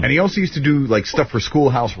fun. And he also used to do like stuff for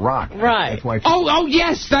Schoolhouse Rock. Right. That's why Oh,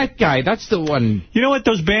 yes, that guy. That's the one. You know what?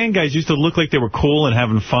 Those band guys used to look like they were cool and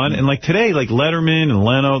having fun. And like today, like Letterman and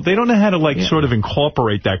Leno, they don't know how to sort of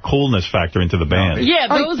incorporate that coolness factor into the band. Yeah,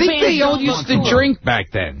 those I think bands they all used to drink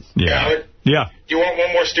back then. Yeah. Yeah. Do you want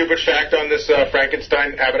one more stupid fact on this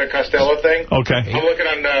Frankenstein Abbott and Costello thing? Okay. I'm looking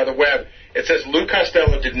on the web. It says Lou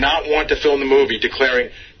Costello did not want to film the movie,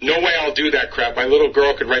 declaring, "No way I'll do that crap. My little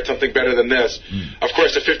girl could write something better than this." Of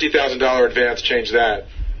course, the $50,000 advance changed that.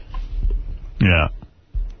 Yeah.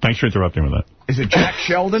 Thanks for interrupting with that. Is it Jack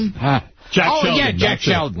Sheldon? Jack Sheldon. Yeah, Jack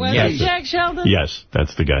Sheldon. Was Yes. it Jack Sheldon? Yes,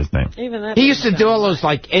 that's the guy's name. Even that He used to do all those,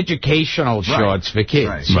 like, educational shorts for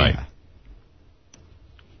kids. Right.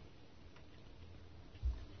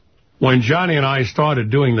 When Johnny and I started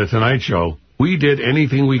doing The Tonight Show, we did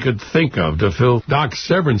anything we could think of to fill Doc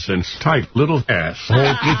Severinson's tight little ass. Whole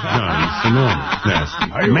Johnny's enormous,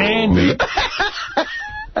 nasty. Man.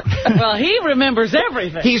 Well, he remembers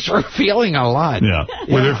everything. He's revealing a lot. Yeah.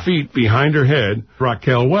 With her feet behind her head,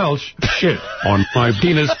 Raquel Welch shit on my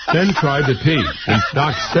penis, then tried to pee in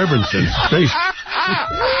Doc Severinson's face.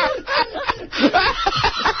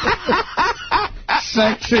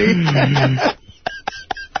 Sexy.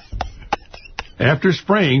 After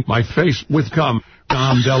spraying my face with cum,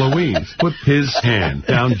 Dom DeLuise put his hand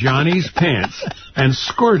down Johnny's pants and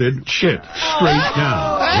squirted shit straight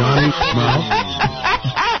down Johnny's mouth.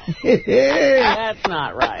 That's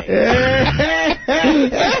not right.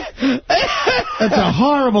 That's a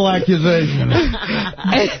horrible accusation.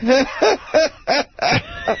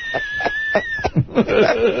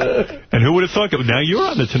 And who would have thought that? Now you're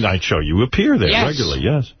on the Tonight Show. You appear there regularly.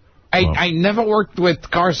 Yes. I never worked with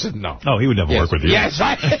Carson, though. Oh, he would never work with you. Yes.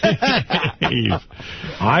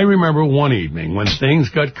 I remember one evening when things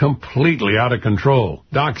got completely out of control.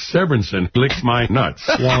 Doc Severinson licked my nuts,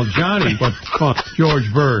 while Johnny fucked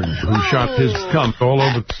George Burns, who shot his cum all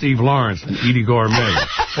over Steve Lawrence and Edie Gourmet's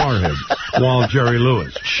forehead, while Jerry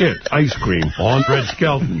Lewis shit ice cream on Red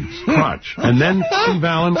Skelton's crotch, and then Steve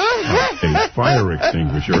Allen, a fire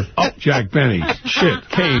extinguisher, up Jack Benny's shit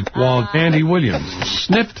came, while Andy Williams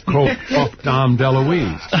sniffed off Dom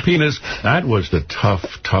DeLuise penis. That was the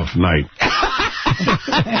tough night.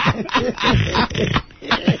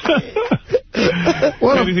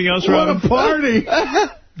 Anything else, Robin? What a party.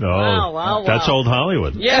 Wow. That's old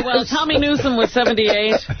Hollywood. Yeah, well, Tommy Newsom was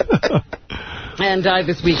 78 and died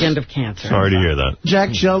this weekend of cancer. Sorry to hear that.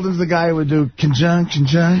 Jack Sheldon's the guy who would do conjunction.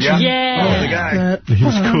 Yeah. Oh, the guy. He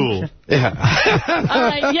was cool. Yeah. All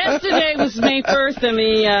right, yesterday was May 1st, and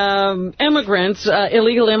the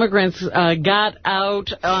illegal immigrants, got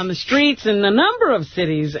out on the streets in a number of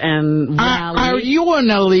cities and rallied. Are you an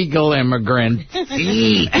illegal immigrant?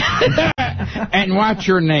 And what's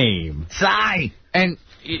your name? Cy. And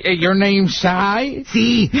your name's Cy?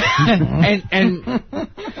 See. And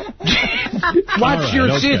what's your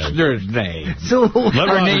sister's name? Sue.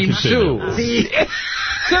 Her name's Sue.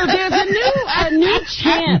 So there's a new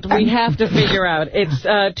chant we have to figure out. It's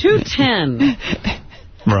 210.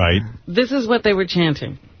 Right. This is what they were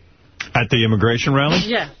chanting. At the immigration rally?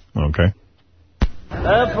 Yes. Okay.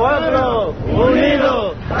 El pueblo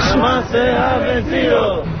unido jamás será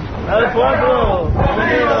vencido. El pueblo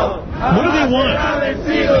unido. What do they want?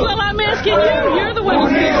 Well, I'm asking you. You're the one who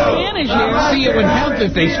speaks Spanish here. See, it would help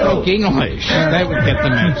if they spoke English. That would get the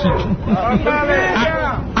message.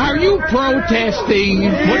 Are you protesting?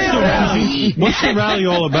 What's the rally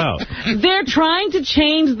all about? They're trying to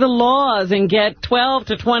change the laws and get 12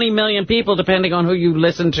 to 20 million people, depending on who you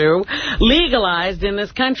listen to, legalized in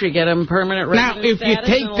this country, get them permanent resident Now, if you status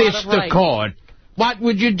take and a this lot of to rights. court, what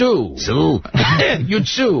would you do? Sue. You'd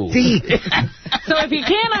sue. So if you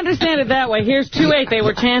can't understand it that way, here's 2-8. They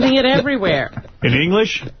were chanting it everywhere. In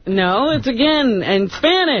English? No, it's again in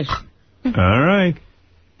Spanish. All right.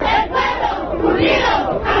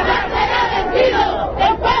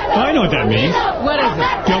 I know what that means. What is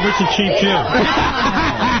it? Gilbert's a cheap Jew.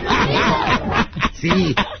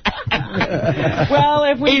 See? Well,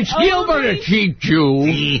 if we It's Gilbert, a cheap Jew.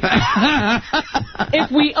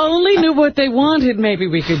 If we only knew what they wanted, maybe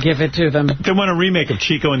we could give it to them. They want a remake of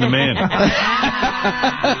Chico and the Man.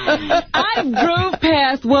 I drove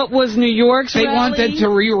past what was New York's They rally. wanted to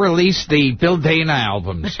re-release the Bill Dana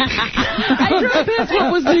albums. I drove past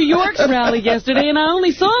what was New York's rally yesterday, and I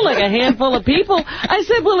only saw like a handful of people. I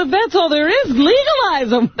said, well, if that's all there is, legalize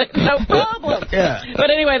them. No problem. Yeah. But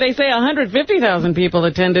anyway, they say 150,000 people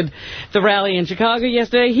attended the rally in Chicago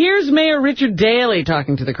yesterday. Here's Mayor Richard Daley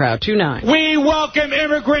talking to the crowd. 2-9. We welcome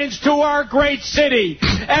immigrants to our great city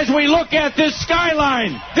as we look at this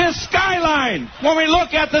skyline. This skyline. When we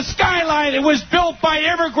look at the skyline, it was built by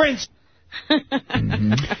immigrants.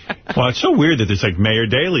 Well, it's so weird that it's like Mayor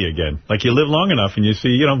Daley again. Like you live long enough and you see,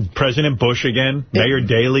 you know, President Bush again, Mayor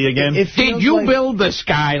Daley again. Did you build the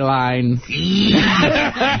skyline?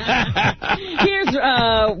 Here's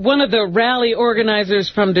one of the rally organizers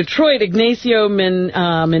from Detroit, Ignacio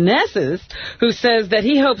Meneses, who says that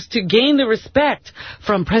he hopes to gain the respect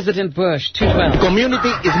from President Bush. 2-12.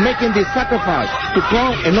 Community is making this sacrifice to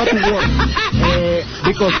come and not to work.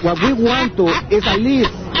 Because what we want to is at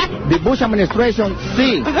least the Bush administration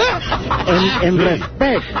see and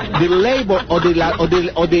respect the labor of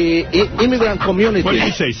the immigrant community. What did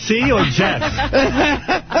you say, C or Jeff?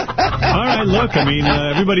 All right, look, I mean,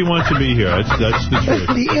 everybody wants to be here. That's the truth.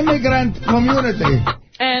 The immigrant community.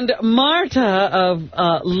 And Marta of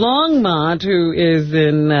Longmont, who is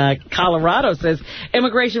in Colorado, says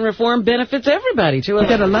immigration reform benefits everybody. There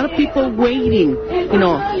are a lot of people waiting, you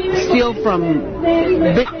know, still from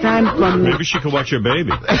big time from... Maybe she could watch your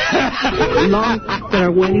baby. long that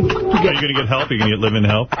are waiting to get... Are you going to get help? Are you going to get live-in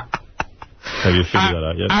help? Have you figured that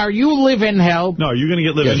out yet? Are you live-in help? No, are you going to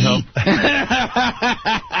get live-in help?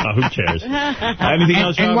 Who cares? Anything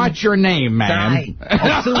else, And what's your name, ma'am?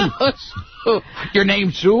 Your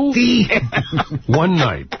name, Sue? One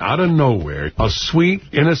night, out of nowhere, a sweet,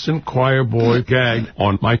 innocent choir boy gagged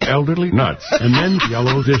on my elderly nuts, and then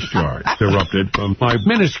yellow discharge erupted from my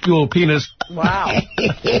minuscule penis. Wow.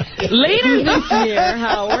 Later this year,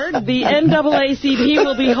 Howard, the NAACP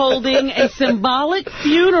will be holding a symbolic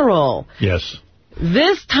funeral. Yes.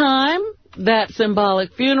 This time, that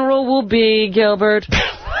symbolic funeral will be, Gilbert,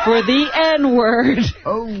 for the N-word.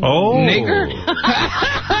 Oh. Nigger?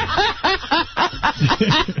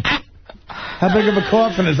 How big of a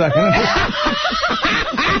coffin is that going to be?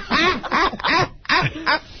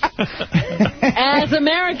 As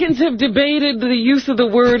Americans have debated the use of the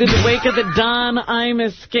word in the wake of the Don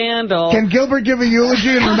Imus scandal. Can Gilbert give a eulogy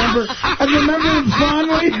and remember him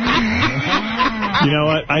fondly? You know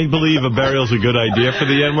what? I believe a burial's a good idea for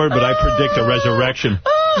the N-word, but I predict a resurrection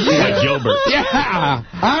like Gilbert. Yeah.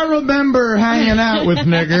 I remember hanging out with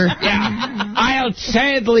Nigger. Yeah. I'll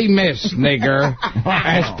sadly miss Nigger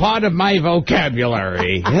as part of my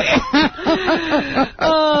vocabulary. Boy,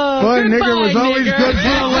 Nigger was always good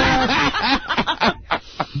for a laugh.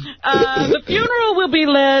 The funeral will be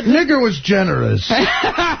led... Nigger was generous.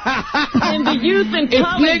 in the youth and If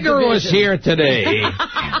college Nigger was division. here today...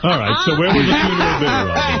 All right, so where will the funeral be,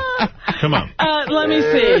 Robbie? Come on. Let me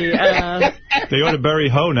see. They ought to bury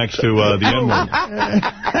Ho next to the N-word.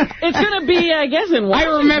 It's going to be, I guess, in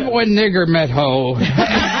Washington. I remember when Nigger met Ho. On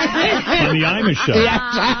the Amish show.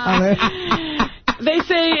 They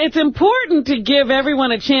say it's important to give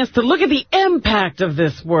everyone a chance to look at the impact of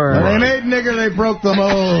this word. When they made Nigger, they broke the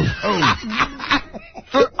mold.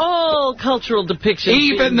 For all cultural depictions,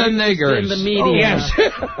 Even the niggers. in the media, Oh, yes.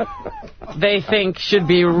 they think should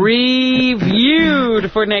be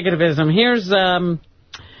reviewed for negativism. Here's the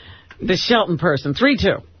Shelton person,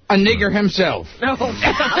 3-2. A nigger himself. No.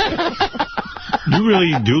 You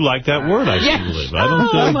really do like that word, I believe. I don't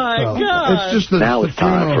Oh, my God. It's just Now it's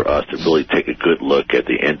time for us to really take a good look at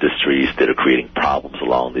the industries that are creating problems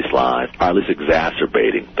along these lines, or at least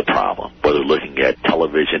exacerbating the problem, whether looking at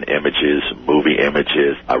television images, movie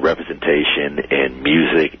images, representation in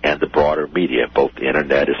music, and the broader media, both the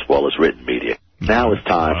Internet as well as written media. Now it's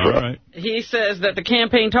time for us. He says that the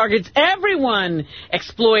campaign targets everyone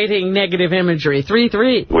exploiting negative imagery.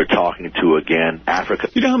 3-3. We're talking to, again, Africa.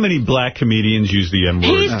 You know how many black comedians use the N-word?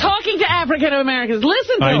 He's talking to African Americans.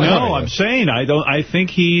 Listen to him. I know. I'm saying I think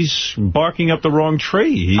he's barking up the wrong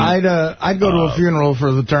tree. I'd go to a funeral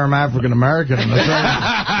for the term African American.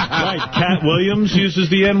 Right. Cat Williams uses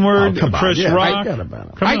the N-word. Chris Rock.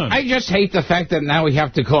 I just hate the fact that now we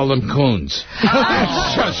have to call them coons.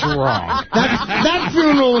 That's just wrong. That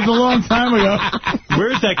funeral was a long long time ago.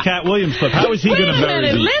 Where's that Cat Williams clip? How is he going to bury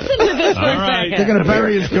these? Listen to this for a second. They're going to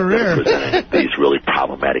bury his career. These really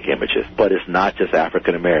problematic images. But it's not just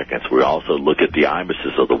African Americans. We also look at the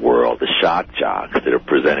Imuses of the world, the shock jocks that are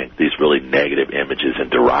presenting these really negative images and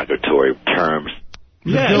derogatory terms.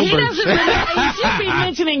 Yeah, he doesn't remember. He should be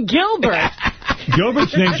mentioning Gilbert.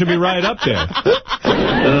 Gilbert's name should be right up there.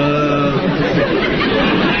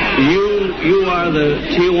 You are the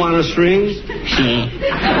Tijuana Strings?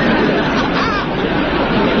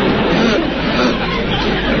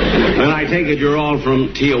 Then I take it you're all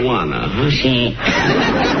from Tijuana, huh?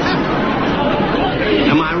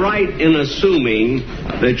 Am I right in assuming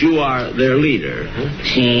that you are their leader?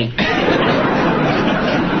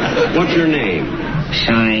 What's your name?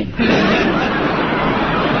 Shine.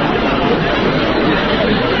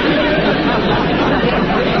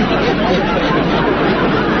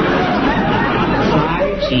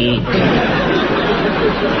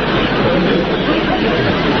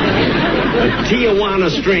 The Tijuana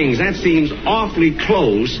Strings, that seems awfully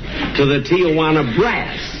close to the Tijuana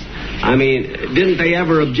Brass. I mean, didn't they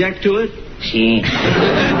ever object to it?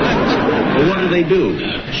 Well, what do they do?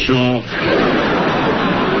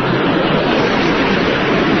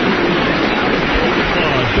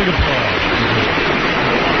 Big applause.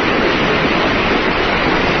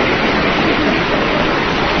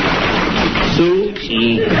 Sue?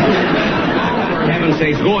 For heaven's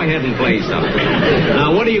sakes, go ahead and play something.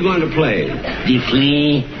 Now, what are you going to play? The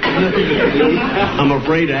flea. I'm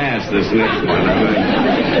afraid to ask this next one.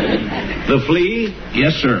 The Flea?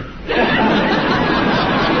 Yes, sir.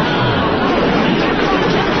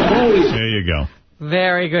 There you go.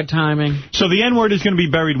 Very good timing. So the N-word is going to be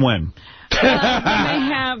buried when? When they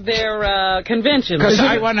have their convention. Because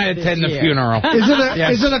I want to attend the funeral.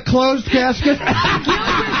 Is it a closed casket?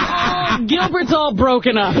 Gilbert's all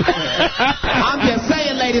broken up. I'm just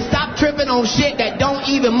saying, ladies, stop tripping on shit that don't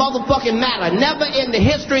even motherfucking matter. Never in the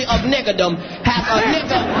history of niggerdom has a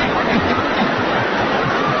nigger...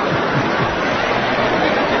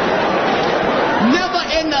 Never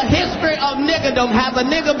in the history of niggerdom has a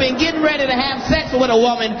nigger been getting ready to have sex with a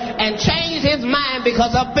woman and changed his mind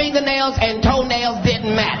because her fingernails and toenails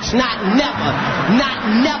didn't match. Never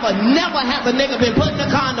has a nigger been putting a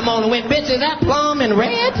condom on and went, bitch, is that plum and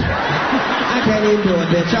red? I can't even do it,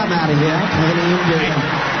 bitch. I'm out of here. I can't even do it.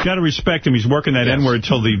 Got to respect him. He's working that N-word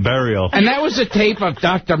till the burial. And that was a tape of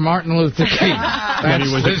Dr. Martin Luther King. And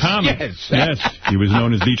he was a comic. Yes. He was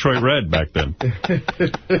known as Detroit Red back then.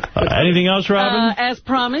 Anything else, Robin? As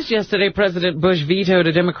promised, yesterday, President Bush vetoed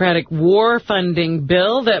a Democratic war funding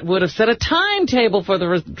bill that would have set a timetable for the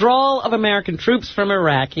withdrawal of American troops from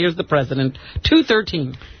Iraq. Here's the president.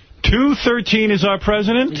 213. 213 is our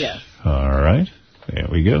president? Yes. All right. There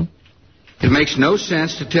we go. It makes no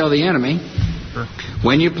sense to tell the enemy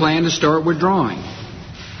when you plan to start withdrawing.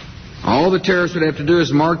 All the terrorists would have to do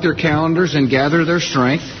is mark their calendars and gather their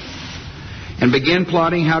strength and begin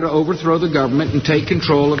plotting how to overthrow the government and take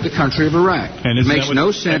control of the country of Iraq. And it makes no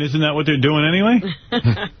sense. And isn't that what they're doing anyway?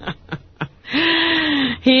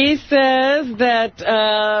 He says that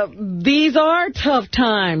these are tough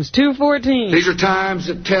times. 214. These are times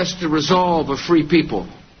that test the resolve of free people.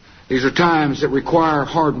 These are times that require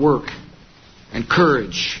hard work and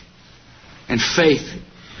courage and faith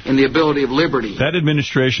in the ability of liberty. That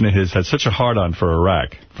administration of his had such a hard-on for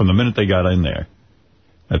Iraq from the minute they got in there.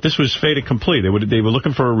 That this was fait accompli. They were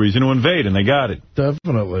looking for a reason to invade, and they got it.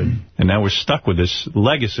 Definitely. And now we're stuck with this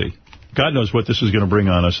legacy. God knows what this is going to bring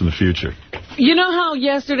on us in the future. You know how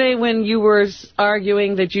yesterday when you were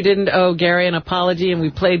arguing that you didn't owe Gary an apology and we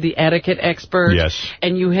played the etiquette expert? Yes.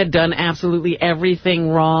 And you had done absolutely everything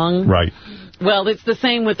wrong? Right. Well, it's the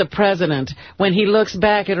same with the president. When he looks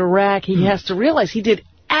back at Iraq, he has to realize he did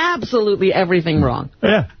absolutely everything wrong.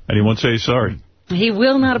 Yeah, and he won't say sorry. He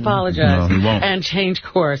will not apologize No, he won't. and change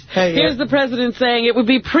course. Here's the president saying it would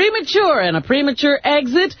be premature, and a premature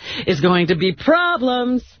exit is going to be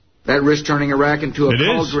problems. That risks turning Iraq into a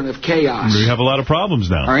cauldron of chaos. We have a lot of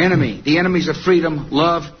problems now. Our enemy, the enemies of freedom,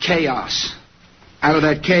 love chaos. Out of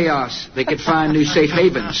that chaos, they could find new safe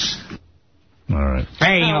havens. All right.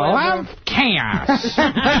 They love chaos.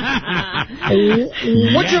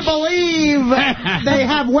 Would you believe they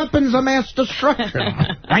have weapons of mass destruction?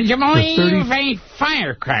 Would you believe a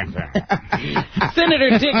firecracker?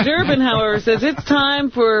 Senator Dick Durbin, however, says it's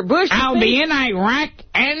time for Bush to I'll be in Iraq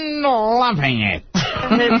and loving it.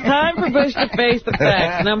 It's time for Bush to face the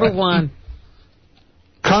facts. Number one.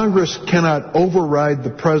 Congress cannot override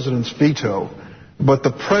the president's veto, but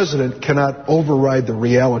the president cannot override the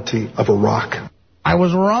reality of Iraq. I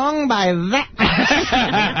was wrong by that.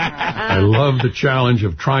 I love the challenge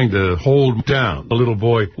of trying to hold down the little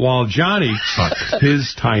boy while Johnny sucked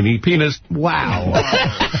his tiny penis. Wow.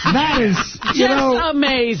 That is, you know...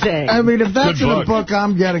 amazing. I mean, if that's in a book,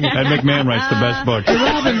 I'm getting it. Ed McMahon writes the best book. Hey,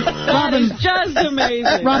 Robin, That is just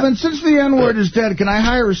amazing. Robin, since the N-word is dead, can I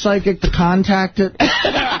hire a psychic to contact it?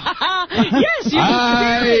 Yes, you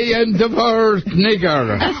I am the first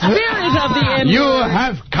nigger. The spirit of the N-word. You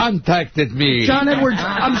have contacted me. John Edwards,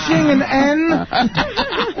 I'm seeing an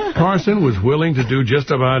N. Carson was willing to do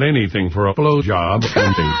just about anything for a blowjob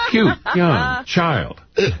and a cute young child.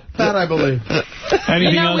 That I believe.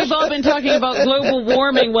 Anything else? We've all been talking about global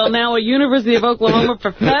warming. Well, now a University of Oklahoma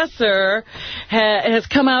professor has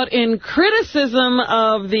come out in criticism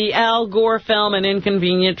of the Al Gore film An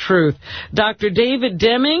Inconvenient Truth. Dr. David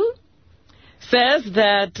Deming says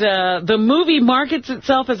that the movie markets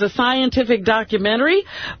itself as a scientific documentary,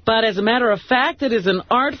 but as a matter of fact, it is an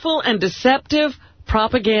artful and deceptive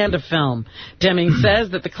propaganda film. Deming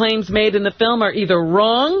says that the claims made in the film are either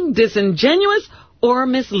wrong, disingenuous, or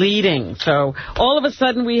misleading. So all of a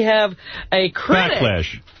sudden we have a critic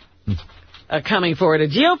Backlash. Coming forward, a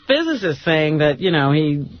geophysicist saying that, you know,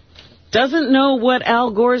 he doesn't know what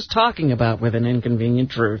Al Gore's talking about with An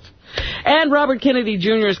Inconvenient Truth. And Robert Kennedy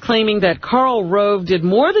Jr. is claiming that Karl Rove did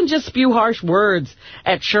more than just spew harsh words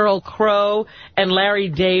at Sheryl Crow and Larry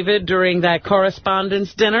David during that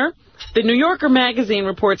correspondence dinner. The New Yorker magazine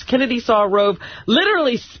reports Kennedy saw Rove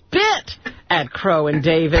literally spit at Crow and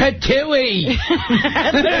David. Patooey!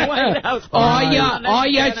 At the White House.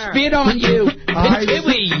 Spit on you!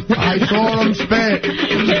 Patooey! I saw him spit.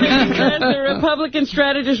 Kennedy said the Republican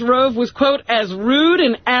strategist Rove was, quote, as rude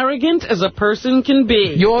and arrogant as a person can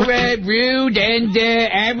be. You're rude and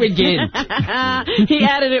arrogant. He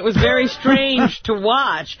added it was very strange to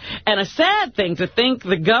watch and a sad thing to think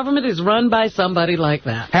the government is run by somebody like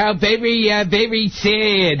that. How very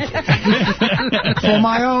sad. For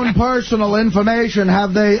my own personal information,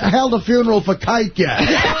 have they held a funeral for Kike yet?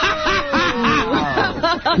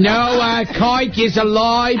 No, Kike is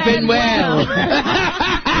alive and well.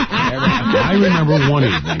 I remember one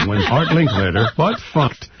evening when Art Linkletter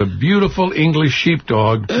butt-fucked a beautiful English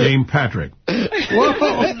sheepdog named Patrick. When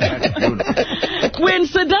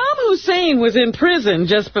Saddam Hussein was in prison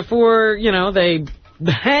just before, you know, they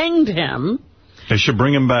hanged him, they should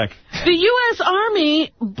bring him back. the U.S.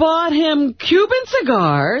 Army bought him Cuban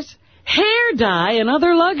cigars, hair dye, and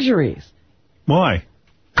other luxuries. Why?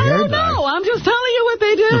 I don't know. I'm just telling you what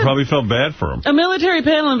they did. They probably felt bad for him. A military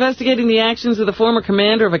panel investigating the actions of the former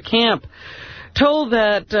commander of a camp told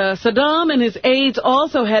that Saddam and his aides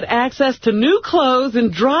also had access to new clothes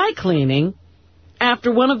and dry cleaning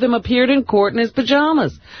after one of them appeared in court in his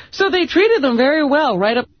pajamas. So they treated them very well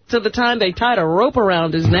right up to the time they tied a rope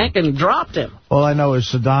around his neck and dropped him. All I know is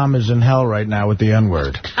Saddam is in hell right now with the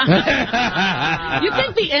N-word. You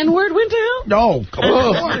think the N-word went to hell? No, come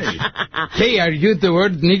on. Hey, are you the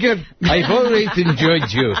word nigger? I've always enjoyed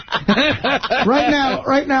you.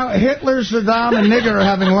 Right now, Hitler, Saddam, and nigger are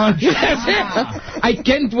having lunch. I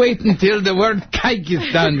can't wait until the word kike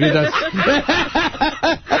is done with us.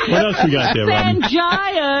 What else we got there, Robin?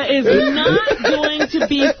 Sanjaya is not going to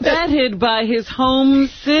be feted by his home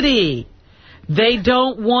city. They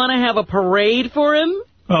don't want to have a parade for him.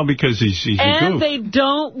 Well, because he's a goof. And they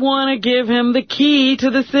don't want to give him the key to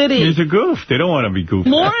the city. He's a goof. They don't want to be goofy.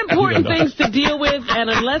 More important things to deal with, and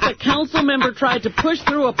unless a council member tried to push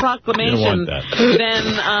through a proclamation,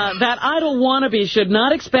 then that idle wannabe should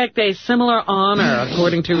not expect a similar honor,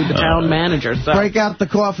 according to the town manager. So. Break out the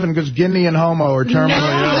coffin, because Guinea and Homo are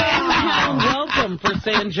terminally ill. Welcome for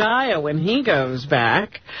Sanjaya when he goes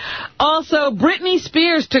back. Also, Britney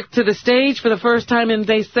Spears took to the stage for the first time in,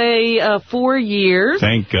 they say, 4 years.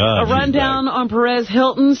 Thank God. A rundown on Perez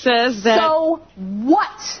Hilton says that... So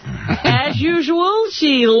what? As usual,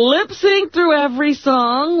 she lip-synced through every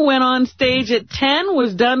song, went on stage at 10,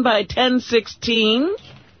 was done by 10:16.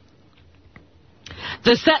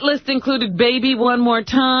 The set list included Baby One More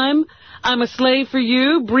Time, I'm a Slave for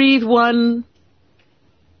You, Breathe One...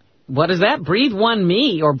 What is that? Breathe One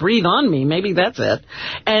Me, or Breathe On Me, maybe that's it.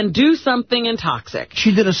 And Do Something Intoxic.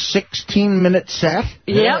 She did a 16-minute set?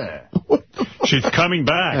 Yep. She's coming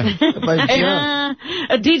back.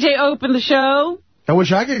 A DJ opened the show. I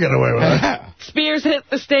wish I could get away with that. Spears hit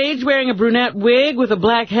the stage wearing a brunette wig with a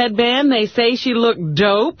black headband. They say she looked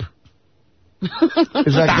dope. Is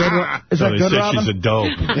that good? Is that good, Robin? She's a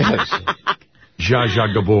dope. Zsa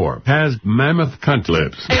Zsa Gabor has mammoth cunt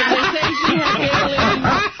lips. They say she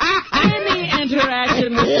had any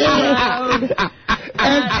interaction with the crowd.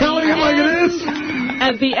 And telling it like it is.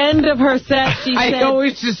 At the end of her set, she said... I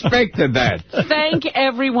always suspected that. Thank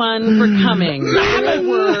everyone for coming.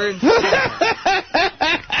 Words. So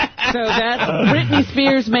that's Britney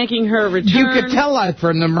Spears making her return. You could tell that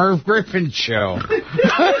from the Merv Griffin show.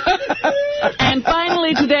 And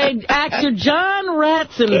finally today, actor John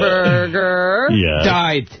Ratzenberger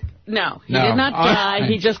died. No, he did not die.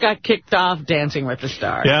 He just got kicked off Dancing with the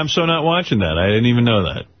Stars. Yeah, I'm so not watching that. I didn't even know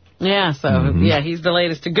that. Yeah, so, yeah, he's the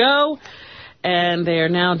latest to go. And they are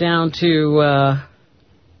now down to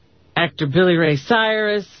actor Billy Ray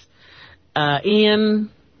Cyrus,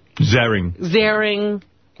 Ian... Zaring.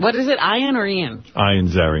 What is it, Ian or Ian? Ian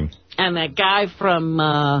Zaring. And that guy from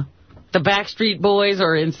the Backstreet Boys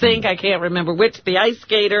or NSYNC, I can't remember which, the ice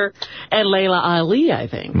skater, and Layla Ali, I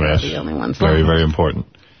think. Yes. The only ones very, left. very important.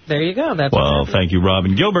 There you go. That's well, thank you,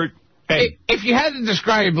 Robin. Gilbert. Hey. If you had to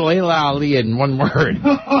describe Layla Ali in one word.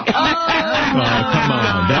 Oh, come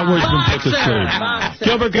on. That word's been put to sleep.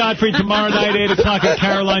 Gilbert Gottfried tomorrow night, 8 o'clock at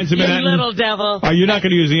Caroline's in Manhattan. You little devil. Are you not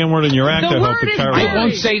going to use the N-word in your act? I hope the Caroline. I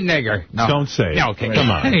won't say nigger. No. Don't say it. No, okay.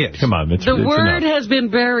 Come on. Yes. Come on. The word has been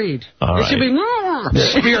buried. All it should be...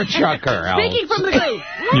 Spear chucker. Speaking from the grave.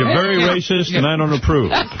 You're very racist, and I don't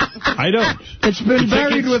approve. I don't. It's been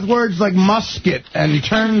buried with words like musket and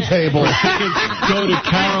turntable. Go to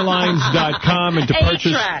carolines.com and to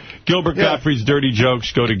purchase Gilbert Gottfried's Dirty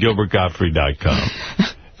Jokes, go to gilbertgottfried.com.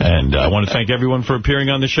 And I want to thank everyone for appearing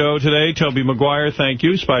on the show today. Tobey Maguire, thank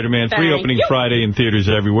you. Spider-Man 3 opening Friday in theaters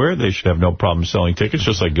everywhere. They should have no problem selling tickets,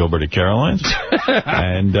 just like Gilbert at Caroline's.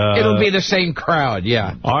 And it'll be the same crowd,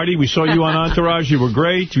 yeah. Artie, we saw you on Entourage. You were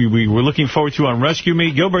great. We were looking forward to you on Rescue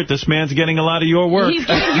Me. Gilbert, this man's getting a lot of your work. He's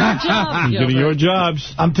getting your jobs, He's getting your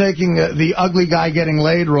jobs. I'm taking the ugly guy getting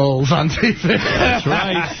laid roles on TV. That's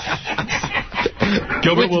right.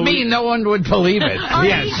 Gilbert, with me, no one would believe it.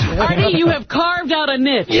 Artie, you have carved out a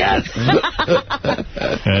niche. Yes.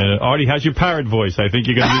 Artie, how's your parrot voice? I think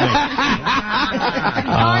you're going to be next.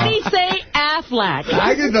 Artie, say Affleck.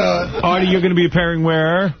 I can do it. Artie, you're going to be appearing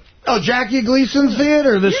where? Oh, Jackie Gleason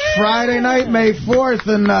Theater this Friday night, May 4th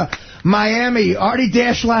in Miami.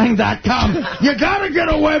 Artie-lang.com. You got to get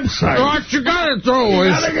a website. What you got to do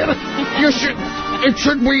is... It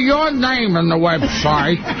should be your name on the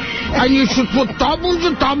website, and you should put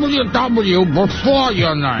www before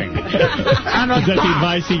your name. And is that the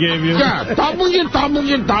advice he gave you? Yeah,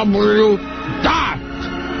 www.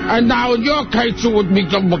 And now, in your case, it would be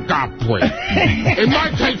Gilbert Gottfried. In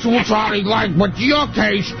my case, it was Artie Lang, but in your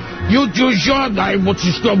case, you'd use your name, which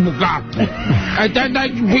is Gilbert Gottfried. And then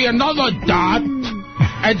there'd be another dot.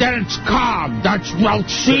 And then it's COM. That's spelled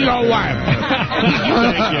C-O-M.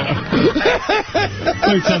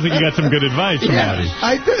 It sounds like you got some good advice from Artie.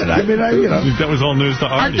 I did. I mean, that was all news to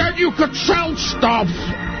Artie. And then you could sell stuff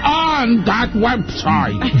on that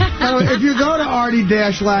website. So if you go to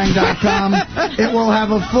Artie-lang.com, it will have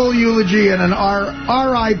a full eulogy and an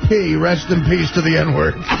R.I.P. Rest in peace to the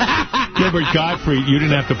N-word. Gilbert Gottfried, you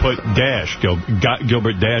didn't have to put dash.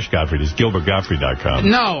 Gilbert-Gottfried is gilbertgottfried.com.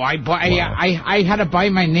 No, I had to buy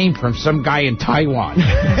my name from some guy in Taiwan.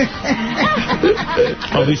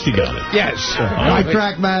 At least you got it. Yes. My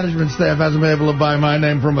track management staff hasn't been able to buy my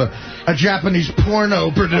name from a Japanese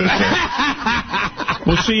porno producer.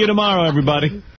 We'll see you tomorrow, everybody.